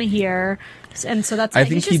people want to hear. And so that's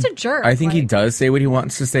he's just a jerk. I think he does say what he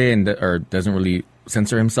wants to say or doesn't really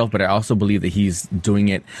censor himself, but I also believe that he's doing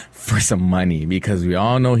it for some money because we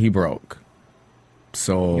all know he broke.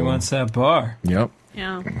 So He wants that bar. Yep.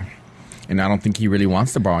 Yeah. And I don't think he really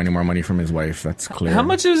wants to borrow any more money from his wife. That's clear. How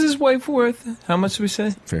much is his wife worth? How much did we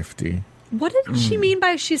say? 50. What did she mean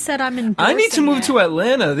by she said I'm endorsing I need to move it? to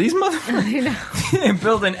Atlanta. These motherfuckers they're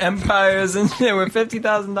building empires and shit with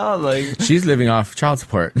 $50,000. Like, She's living off child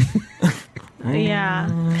support.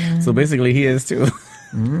 Yeah. So basically he is too.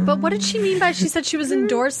 But what did she mean by she said she was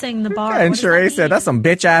endorsing the bar? And What does that Sheree mean? said, that's some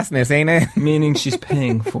bitch assness, ain't it? meaning she's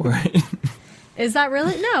paying for it. Is that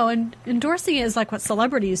really? No, and endorsing it is like what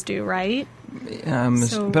celebrities do, right? But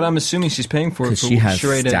I'm assuming she's paying for it 'Cause for she has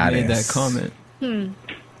Sheree that made that status. comment.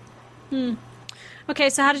 Okay,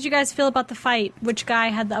 so how did you guys feel about the fight? Which guy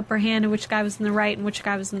had the upper hand and which guy was in the right and which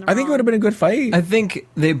guy was in the wrong? I think it would have been a good fight. I think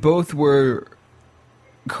they both were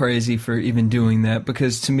crazy for even doing that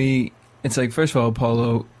because to me, it's like, first of all,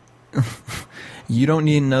 Apollo, You don't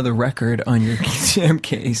need another record on your exam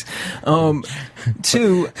case.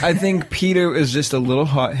 2, I think Peter is just a little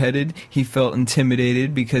hot-headed. He felt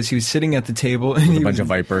intimidated because he was sitting at the table and a bunch of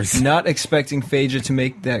vipers, not expecting Phaedra to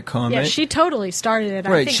make that comment. Yeah, she totally started it.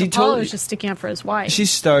 Right, I think Apollo was just sticking up for his wife. She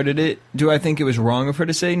started it. Do I think it was wrong of her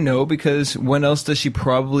to say no? Because when else does she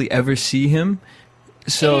probably ever see him?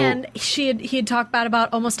 So, and he had talked bad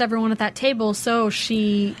about almost everyone at that table, so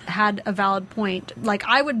she had a valid point. Like,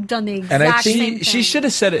 I would have done the exact same thing. She should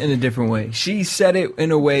have said it in a different way. She said it in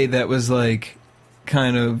a way that was like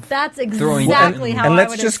kind of that's exactly how I would have said it. And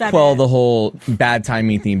let's just quell the whole bad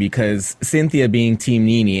timing thing, because Cynthia being Team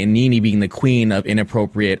Nene and Nene being the queen of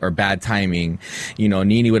inappropriate or bad timing,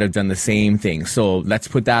 Nene would have done the same thing. So let's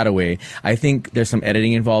put that away. I think there's some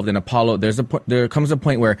editing involved in Apollo. There comes a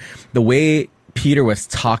point where the way Peter was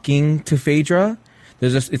talking to Phaedra,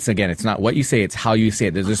 it's not what you say, it's how you say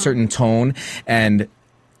it. There's a certain tone, and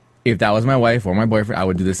if that was my wife or my boyfriend, I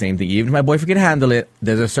would do the same thing. Even if my boyfriend can handle it,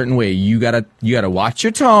 there's a certain way. You gotta watch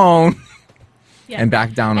your tone and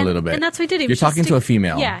back down a little bit. And that's what he did. You're talking to a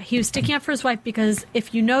female. Yeah, he was sticking up for his wife, because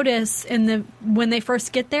if you notice when they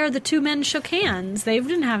first get there, the two men shook hands. They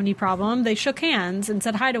didn't have any problem. They shook hands and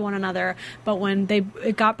said hi to one another. But when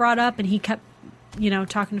it got brought up and he kept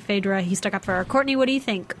talking to Phaedra, he stuck up for her. Courtney, what do you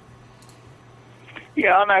think?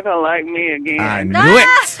 Y'all not gonna like me again. I knew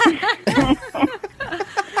it.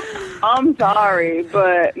 I'm sorry,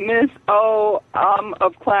 but Miss O,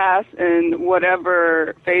 of class and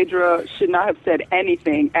whatever, Phaedra should not have said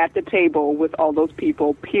anything at the table with all those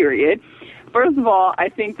people, period. First of all, I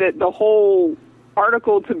think that the whole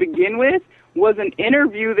article to begin with was an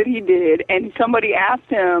interview that he did, and somebody asked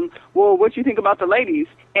him, well, what you think about the ladies?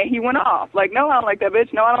 And he went off. Like, no, I don't like that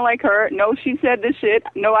bitch. No, I don't like her. No, she said this shit.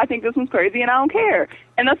 No, I think this one's crazy, and I don't care.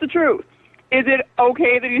 And that's the truth. Is it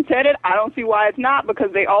okay that he said it? I don't see why it's not,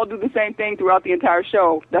 because they all do the same thing throughout the entire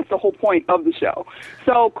show. That's the whole point of the show.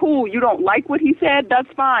 So, cool, you don't like what he said?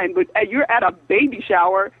 That's fine. But you're at a baby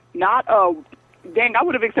shower, not a... Dang, I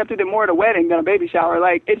would have accepted it more at a wedding than a baby shower.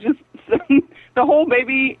 Like, it's just... the whole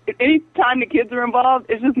baby... Any time the kids are involved,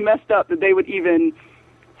 it's just messed up that they would even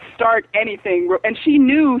start anything. And she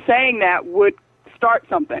knew saying that would start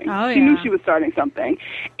something. She knew she was starting something.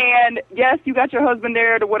 And yes, you got your husband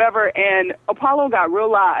there to whatever, and Apollo got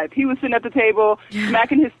real live. He was sitting at the table,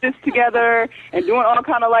 smacking his fists together and doing all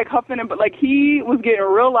kind of like huffing, but like he was getting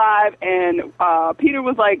real live. And Peter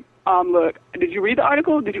was like, look, did you read the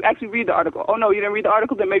article? Did you actually read the article? Oh, no, you didn't read the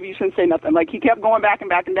article? Then maybe you shouldn't say nothing. Like, he kept going back and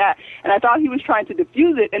back and that. And I thought he was trying to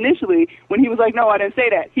diffuse it initially when he was like, no, I didn't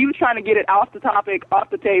say that. He was trying to get it off the topic,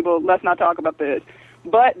 off the table. Let's not talk about this.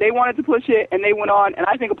 But they wanted to push it, and they went on. And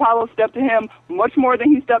I think Apollo stepped to him much more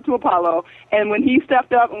than he stepped to Apollo. And when he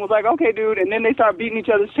stepped up and was like, okay, dude, and then they started beating each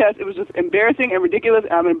other's chest, it was just embarrassing and ridiculous.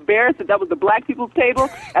 And I'm embarrassed that was the black people's table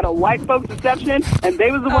at a white folks' reception, and they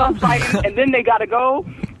was the ones fighting. And then they got to go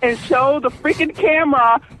and show the freaking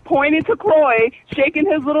camera pointing to Croy,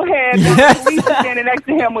 shaking his little head, and the police standing next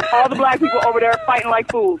to him with all the black people over there fighting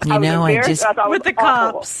like fools. I with the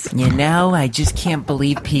cops. I just can't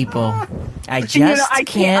believe people. I just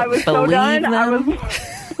can't believe so them.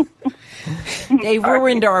 They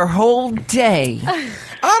ruined our whole day.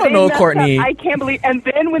 I don't know, Courtney. I can't believe. And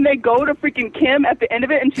then when they go to freaking Kim at the end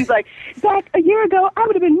of it, and she's like, back a year ago, I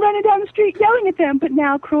would have been running down the street yelling at them, but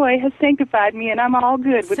now Croy has sanctified me, and I'm all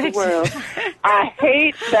good with the world. I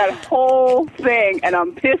hate that whole thing, and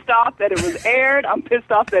I'm pissed off that it was aired. I'm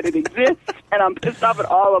pissed off that it exists, and I'm pissed off at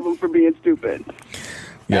all of them for being stupid.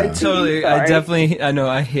 Yeah. I know,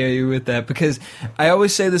 I hear you with that, because I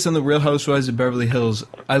always say this on the Real Housewives of Beverly Hills.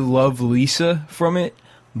 I love Lisa from it,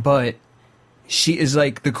 but she is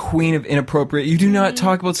like the queen of inappropriate. You do not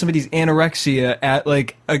talk about somebody's anorexia at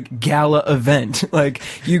like a gala event. Like,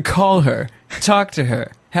 you call her, talk to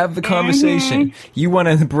her, have the conversation. You want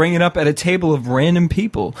to bring it up at a table of random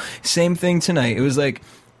people. Same thing tonight. It was like,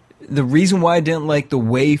 the reason why I didn't like the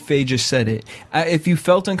way Phaedra said it, if you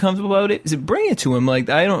felt uncomfortable about it, bring it to him. Like,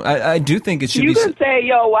 I do think it should be. You could say,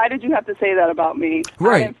 yo, why did you have to say that about me?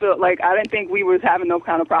 Right. I didn't think we was having no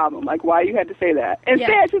kind of problem. Like, why you had to say that?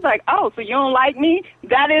 Instead, she's like, oh, so you don't like me?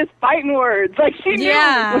 That is fighting words. Like, she knew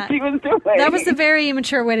what she was doing. That was a very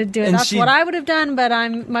immature way to do it. And that's what I would have done, but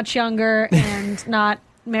I'm much younger and not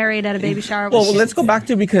married at a baby shower. Well, let's go back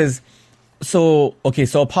to, because... So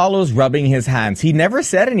Apollo's rubbing his hands. He never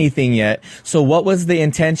said anything yet. So what was the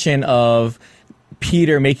intention of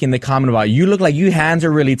Peter making the comment about, you look like your hands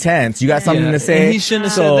are really tense? You got something to say? And he shouldn't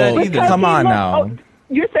have said that either. Come on now.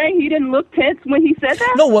 You're saying he didn't look tense when he said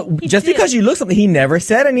that? No, just because you look something, he never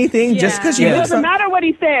said anything. Just because you It look doesn't matter what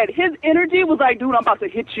he said. His energy was like, dude, I'm about to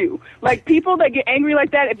hit you. Like, people that get angry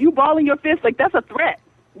like that, if you ball in your fist, like, that's a threat.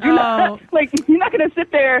 You're not going to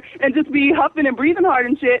sit there and just be huffing and breathing hard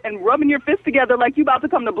and shit and rubbing your fists together like you about to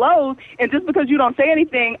come to blows. And just because you don't say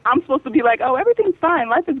anything, I'm supposed to be like, oh, everything's fine.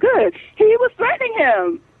 Life is good. He was threatening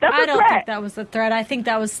him. That's a threat. I don't think that was a threat. I think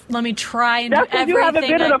that was, let me try and that's do everything. You haven't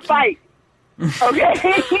been in a fight. Okay.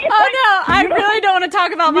 Oh no, I really don't want to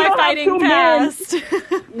talk about my fighting past.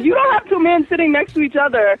 You don't have two men sitting next to each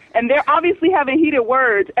other, and they're obviously having heated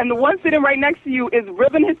words, and the one sitting right next to you is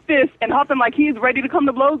ripping his fist and huffing like he's ready to come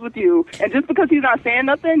to blows with you. And just because he's not saying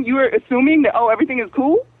nothing, you're assuming that, oh, everything is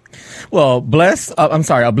cool? Well, I'll bless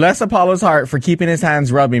Apollo's heart for keeping his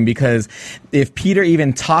hands rubbing, because if Peter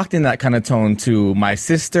even talked in that kind of tone to my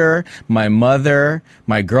sister, my mother,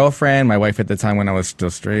 my girlfriend, my wife at the time when I was still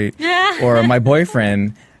straight, or my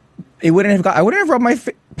boyfriend, I wouldn't have rubbed my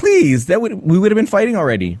please, we would have been fighting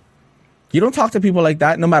already. You don't talk to people like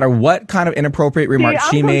that, no matter what kind of inappropriate remarks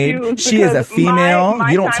she made. She is a female.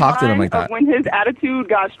 You don't talk to them like that. When his attitude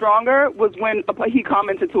got stronger was when he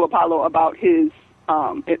commented to Apollo about his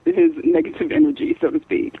negative energy, so to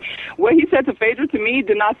speak. What he said to Phaedra, to me,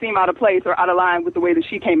 did not seem out of place or out of line with the way that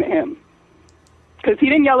she came at him. Because he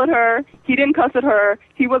didn't yell at her, he didn't cuss at her,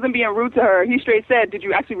 he wasn't being rude to her. He straight said, did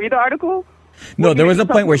you actually read the article? No, there was a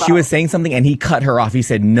point where she was saying something and he cut her off. He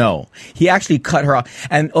said no. He actually cut her off.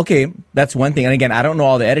 And okay, that's one thing. And again, I don't know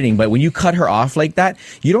all the editing, but when you cut her off like that,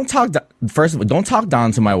 you don't talk, first of all, don't talk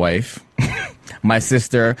down to my wife, my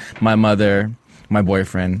sister, my mother, my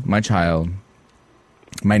boyfriend, my child,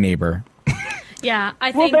 my neighbor. Yeah, I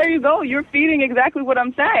Well, think. there you go. You're feeding exactly what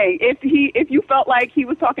I'm saying. If you felt like he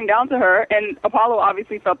was talking down to her, and Apollo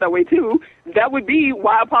obviously felt that way too, that would be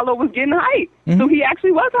why Apollo was getting hype. Mm-hmm. So he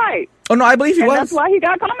actually was hype. Oh no, I believe he was. That's why he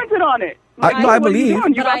got commented on it. I believe.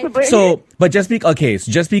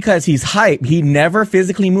 Just because he's hype, he never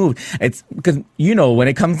physically moved. It's because when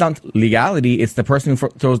it comes down to legality, it's the person who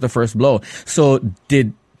throws the first blow. So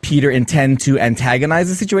did Peter intend to antagonize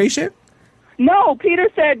the situation? No, Peter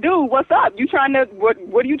said, dude, what's up? What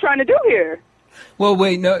are you trying to do here? Well,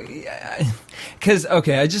 wait, no, because,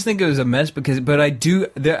 okay, I just think it was a mess but I do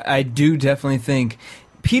definitely think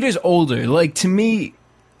Peter's older. Like, to me,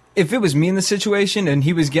 if it was me in the situation and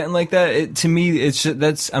he was getting like that, to me, it's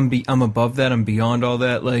just, I'm above that. I'm beyond all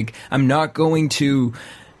that. Like, I'm not going to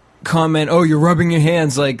comment, oh, you're rubbing your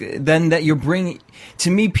hands. Like, then that you're bringing,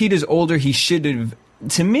 to me, Peter's older. He should have,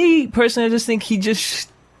 to me, personally, I just think he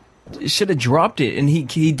just should have dropped it, and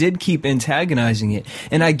he did keep antagonizing it.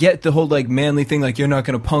 And I get the whole like manly thing, like you're not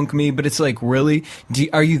gonna punk me, but it's like, really,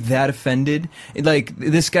 are you that offended? Like,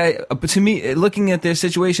 this guy, to me, looking at their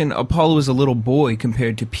situation, Apollo is a little boy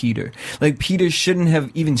compared to Peter. Like, Peter shouldn't have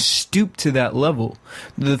even stooped to that level.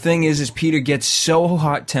 The thing is Peter gets so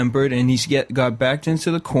hot tempered, and he's got backed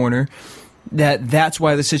into the corner. That's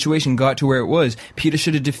why the situation got to where it was. Peter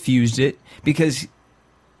should have diffused it, because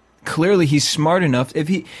clearly he's smart enough.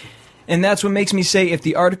 And that's what makes me say, if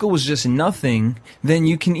the article was just nothing, then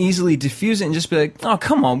you can easily diffuse it and just be like, oh,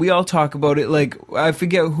 come on, we all talk about it. Like, I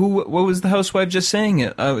forget what was the housewife just saying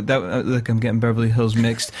it? Look, I'm getting Beverly Hills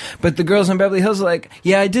mixed. But the girls on Beverly Hills are like,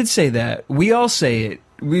 yeah, I did say that. We all say it.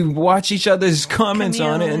 We watch each other's comments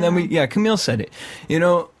Camille, on it, and then Camille said it.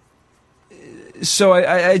 So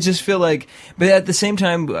I just feel like, but at the same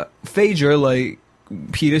time, Phaedra, like,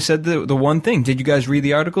 Peter said the one thing. Did you guys read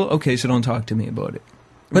the article? Okay, so don't talk to me about it.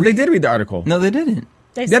 But they did read the article. No, they didn't.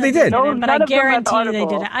 They did. No, but I guarantee they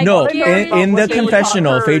didn't. In the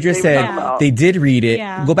confessional, Phaedra said they did read it.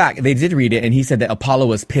 Yeah. Go back. They did read it, and he said that Apollo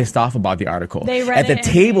was pissed off about the article. They read At the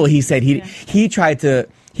table, he said he tried to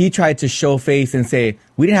show face and say,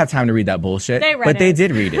 we didn't have time to read that bullshit. They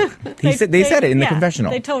did read it. They said it in the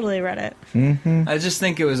confessional. They totally read it. Mm-hmm. I just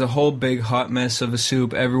think it was a whole big hot mess of a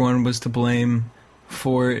soup. Everyone was to blame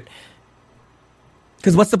for it.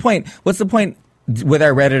 Because what's the point? Whether I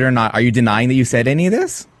read it or not, are you denying that you said any of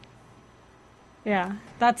this? Yeah,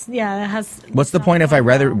 that has. What's the point if I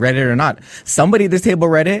read it or not? Somebody at this table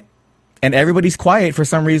read it, and everybody's quiet for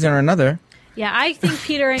some reason or another. Yeah, I think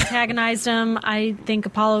Peter antagonized him. I think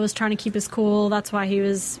Apollo was trying to keep his cool. That's why he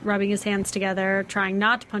was rubbing his hands together, trying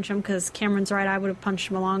not to punch him, because Cameron's right. I would have punched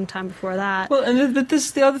him a long time before that. Well, but this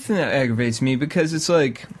is the other thing that aggravates me, because it's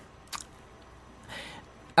like,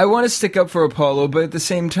 I want to stick up for Apollo, but at the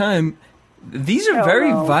same time, these are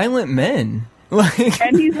very violent men.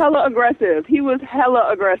 And he's hella aggressive. He was hella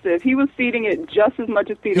aggressive. He was feeding it just as much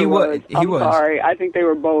as Peter was. I'm sorry. I think they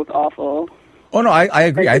were both awful. Oh no, I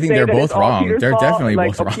agree. I think they're both wrong. They're definitely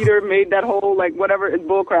both wrong. Peter made that whole whatever is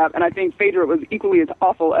bullcrap, and I think Phaedra was equally as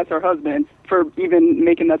awful as her husband for even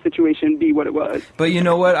making that situation be what it was. But you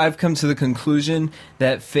know what? I've come to the conclusion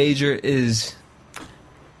that Phaedra is,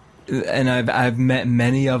 and I've met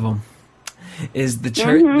many of them, is the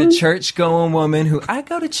church going woman who I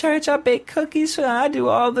go to church, I bake cookies, I do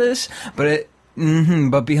all this, but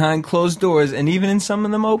but behind closed doors, and even in some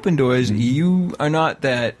of them open doors, you are not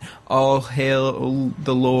that all hail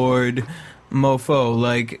the Lord mofo.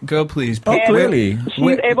 Like, girl, please. Oh, clearly.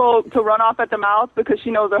 She's able to run off at the mouth because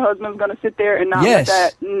she knows her husband's going to sit there and not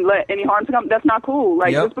let any harm to come. That's not cool.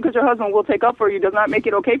 Like, just because your husband will take up for you does not make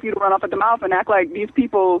it okay for you to run off at the mouth and act like these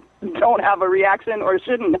people don't have a reaction or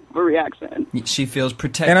shouldn't have a reaction. She feels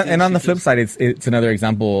protected. And on the flip side, it's another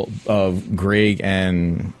example of Greg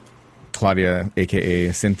and Claudia,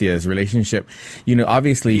 a.k.a. Cynthia's relationship. You know,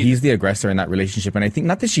 obviously, he's the aggressor in that relationship, and I think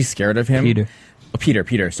not that she's scared of him.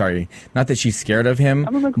 Peter, sorry. Not that she's scared of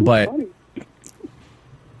him, but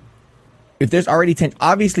if there's already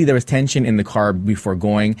obviously there was tension in the car before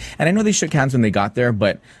going, and I know they shook hands when they got there,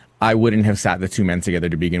 but I wouldn't have sat the two men together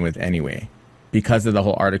to begin with anyway, because of the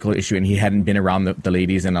whole article issue, and he hadn't been around the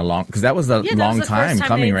ladies in a long, because that was a long time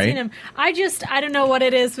coming, right? I don't know what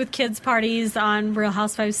it is with kids' parties on Real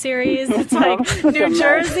Housewives series. It's like New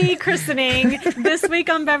Jersey christening. This week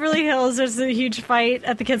on Beverly Hills, there's a huge fight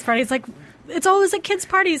at the kids' party. It's like, it's always at kids'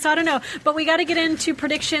 parties, so I don't know. But we got to get into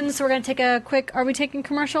predictions, so we're going to take a quick... Are we taking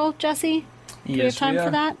commercial, Jesse? Do we have time for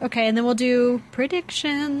that? Okay, and then we'll do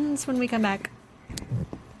predictions when we come back.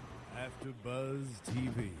 AfterBuzz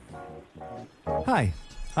TV. Hi,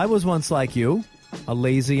 I was once like you, a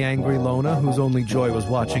lazy, angry loner whose only joy was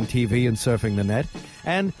watching TV and surfing the net.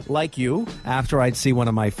 And, like you, after I'd see one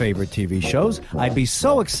of my favorite TV shows, I'd be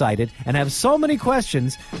so excited and have so many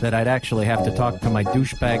questions that I'd actually have to talk to my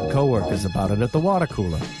douchebag coworkers about it at the water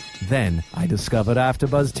cooler. Then I discovered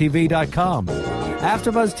AfterBuzzTV.com.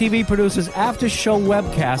 AfterBuzz TV produces after-show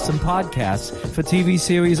webcasts and podcasts for TV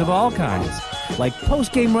series of all kinds, like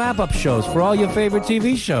post-game wrap-up shows for all your favorite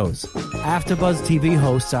TV shows. AfterBuzz TV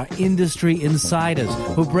hosts are industry insiders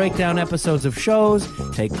who break down episodes of shows,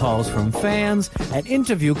 take calls from fans, and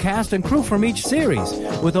interview cast and crew from each series,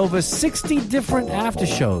 with over 60 different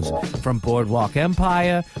after-shows, from Boardwalk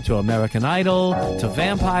Empire to American Idol to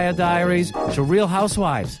Vampire Diaries to Real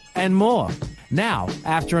Housewives, and more. Now,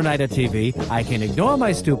 after a night of TV, I can ignore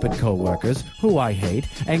my stupid coworkers, who I hate,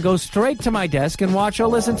 and go straight to my desk and watch or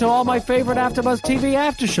listen to all my favorite AfterBuzz TV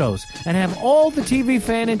after shows, and have all the TV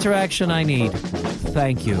fan interaction I need.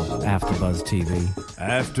 Thank you, AfterBuzz TV.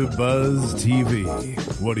 AfterBuzz TV.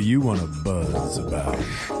 What do you want to buzz about?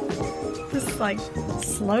 Just like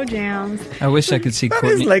slow jams. I wish I could see Courtney.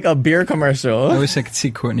 That is like a beer commercial. I wish I could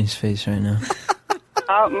see Courtney's face right now.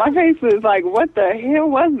 My face is like, what the hell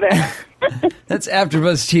was that? That's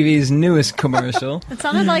AfterBuzz TV's newest commercial. It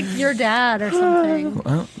sounded like your dad or something.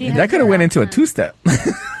 Well, that could have went into a two-step.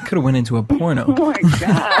 Could have went into a porno. Oh my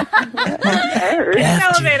god!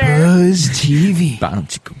 AfterBuzz TV.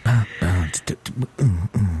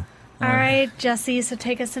 All right, Jesse. So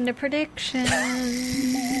take us into predictions.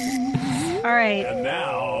 All right. And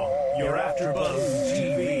now your AfterBuzz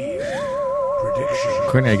TV prediction.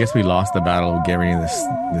 Courtney, I guess we lost the battle of getting this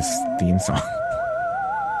theme song.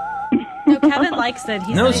 No, Kevin likes it.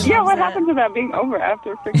 What happened to that being over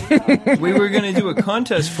after freaking We were going to do a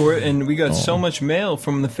contest for it, and we got so much mail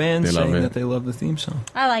from the fans saying that they love the theme song.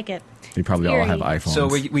 I like it. They probably all have iPhones. So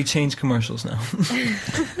we changed commercials now.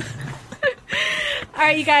 All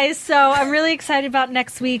right, you guys. So I'm really excited about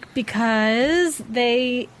next week because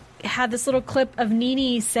they had this little clip of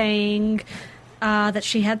Nene saying that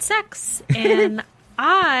she had sex, and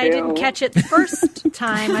I didn't catch it the first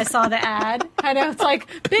time I saw the ad. I know, it's like,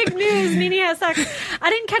 big news, Nene has sex. I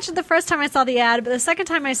didn't catch it the first time I saw the ad, but the second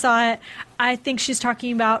time I saw it, I think she's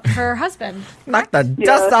talking about her husband. Knock the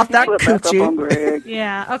dust off that coochie.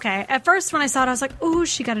 Yeah, okay. At first, when I saw it, I was like, ooh,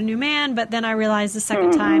 she got a new man. But then I realized the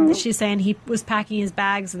second time that she's saying he was packing his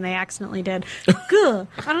bags and they accidentally did. Good.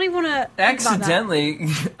 I don't even want to accidentally.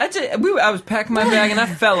 I was packing my bag and I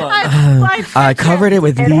fell on. I covered it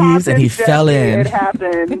with leaves and he fell in. It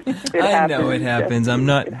happened. I know it happens. I'm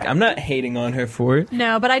not hating on her for it.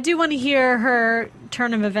 No, but I do want to hear her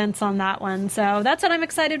turn of events on that one. So that's what I'm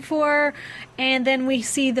excited for. And then we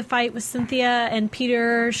see the fight with Cynthia and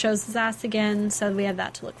Peter shows his ass again. So we have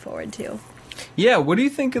that to look forward to. Yeah, what do you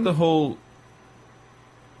think of the whole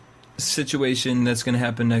situation that's going to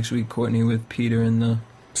happen next week, Courtney, with Peter and the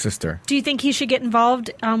sister? Do you think he should get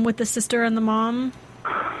involved with the sister and the mom?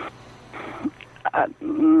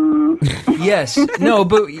 Yes. No,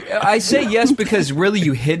 but I say yes because really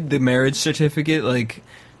you hid the marriage certificate. Like,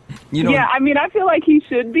 you know. Yeah, I mean, I feel like he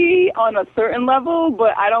should be on a certain level,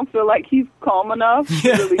 but I don't feel like he's calm enough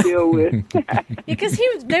to really deal with that. Because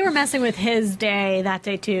they were messing with his day that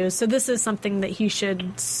day too, so this is something that he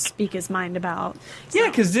should speak his mind about. So. Yeah,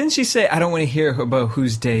 because didn't she say, I don't want to hear about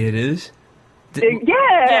whose day it is?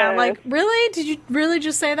 Yeah, like, really? Did you really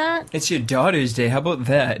just say that? It's your daughter's day. How about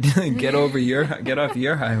that? Get off your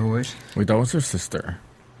high horse. Wait, that was her sister.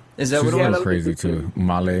 Is that She's what it a was? little crazy too.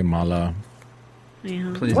 Mala.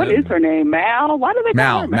 Yeah. What is her name? Mal? Why do they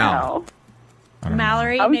call her Mal?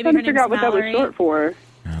 Mallory. I was maybe trying her to figure out name's what Mallory. that was short for.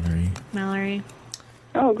 Mallory.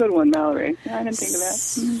 Oh, good one, Mallory. I didn't think of that.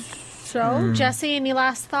 So, Jesse, any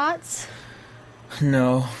last thoughts?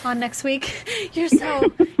 No. On next week? You're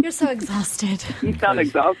so exhausted. You sound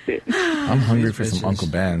exhausted. I'm hungry for some Uncle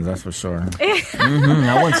Ben's, that's for sure.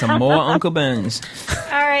 I want some more Uncle Ben's.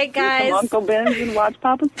 All right, guys. Some Uncle Ben's and watch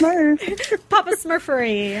Papa Smurf. Papa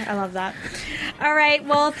Smurfery. I love that. All right,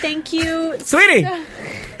 well, thank you. Sweetie!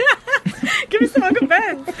 Give me some Uncle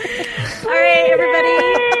Ben's. All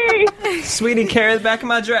right, everybody. Sweetie, carry the back of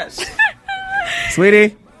my dress.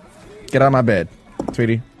 Sweetie, get out of my bed.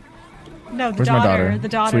 Sweetie. No, the Where's daughter. my daughter? The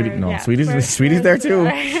daughter. Sweetie, no, yeah. Sweetie's there too.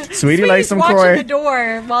 Sweetie likes some watching Croy. the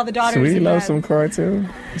door while the daughter's Sweetie in loves bed. some Croy too.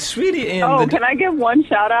 Sweetie and can I give one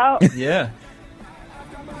shout out? Yeah.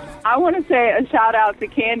 I want to say a shout out to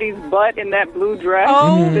Candy's butt in that blue dress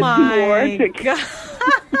Oh that my she wore to God.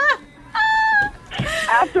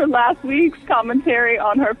 After last week's commentary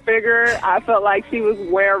on her figure, I felt like she was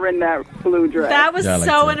wearing that blue dress. That was Yeah, I like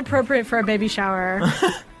so that. inappropriate for a baby shower.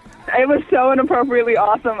 It was so inappropriately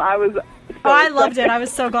awesome. I was I loved it. I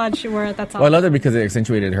was so glad she wore it. That's all. Well, I loved it because it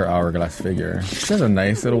accentuate her hourglass figure. She has a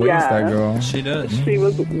nice little waist, Yeah. that girl. She does. She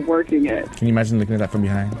was working it. Can you imagine looking at that from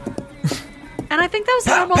behind? And I think that was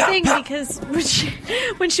a normal thing because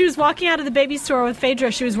when she was walking out of the baby store with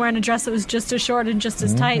Phaedra, she was wearing a dress that was just as short and just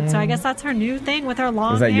as tight. So I guess that's her new thing with her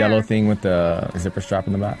long Was that hair. yellow thing with the zipper strap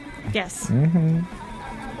in the back? Yes.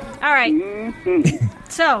 All right.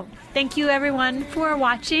 So, thank you everyone for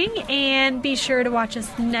watching, and be sure to watch us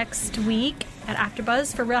next week at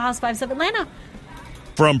AfterBuzz for Real Housewives of Atlanta.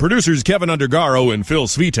 From producers Kevin Undergaro and Phil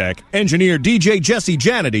Svitek, engineer DJ Jesse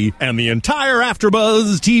Janity, and the entire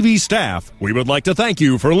AfterBuzz TV staff, we would like to thank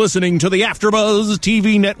you for listening to the AfterBuzz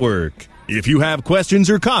TV network. If you have questions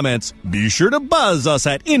or comments, be sure to buzz us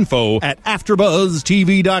at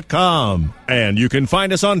info@AfterBuzzTV.com. And you can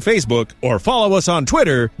find us on Facebook or follow us on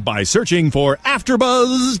Twitter by searching for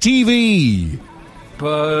AfterBuzz TV.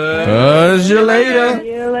 Buzz you later.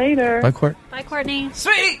 See you later. Bye, Court. Bye, Courtney.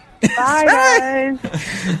 Sweet! Bye, guys.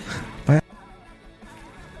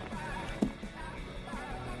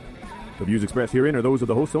 The views expressed herein are those of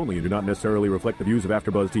the hosts only and do not necessarily reflect the views of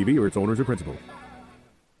AfterBuzz TV or its owners or principals.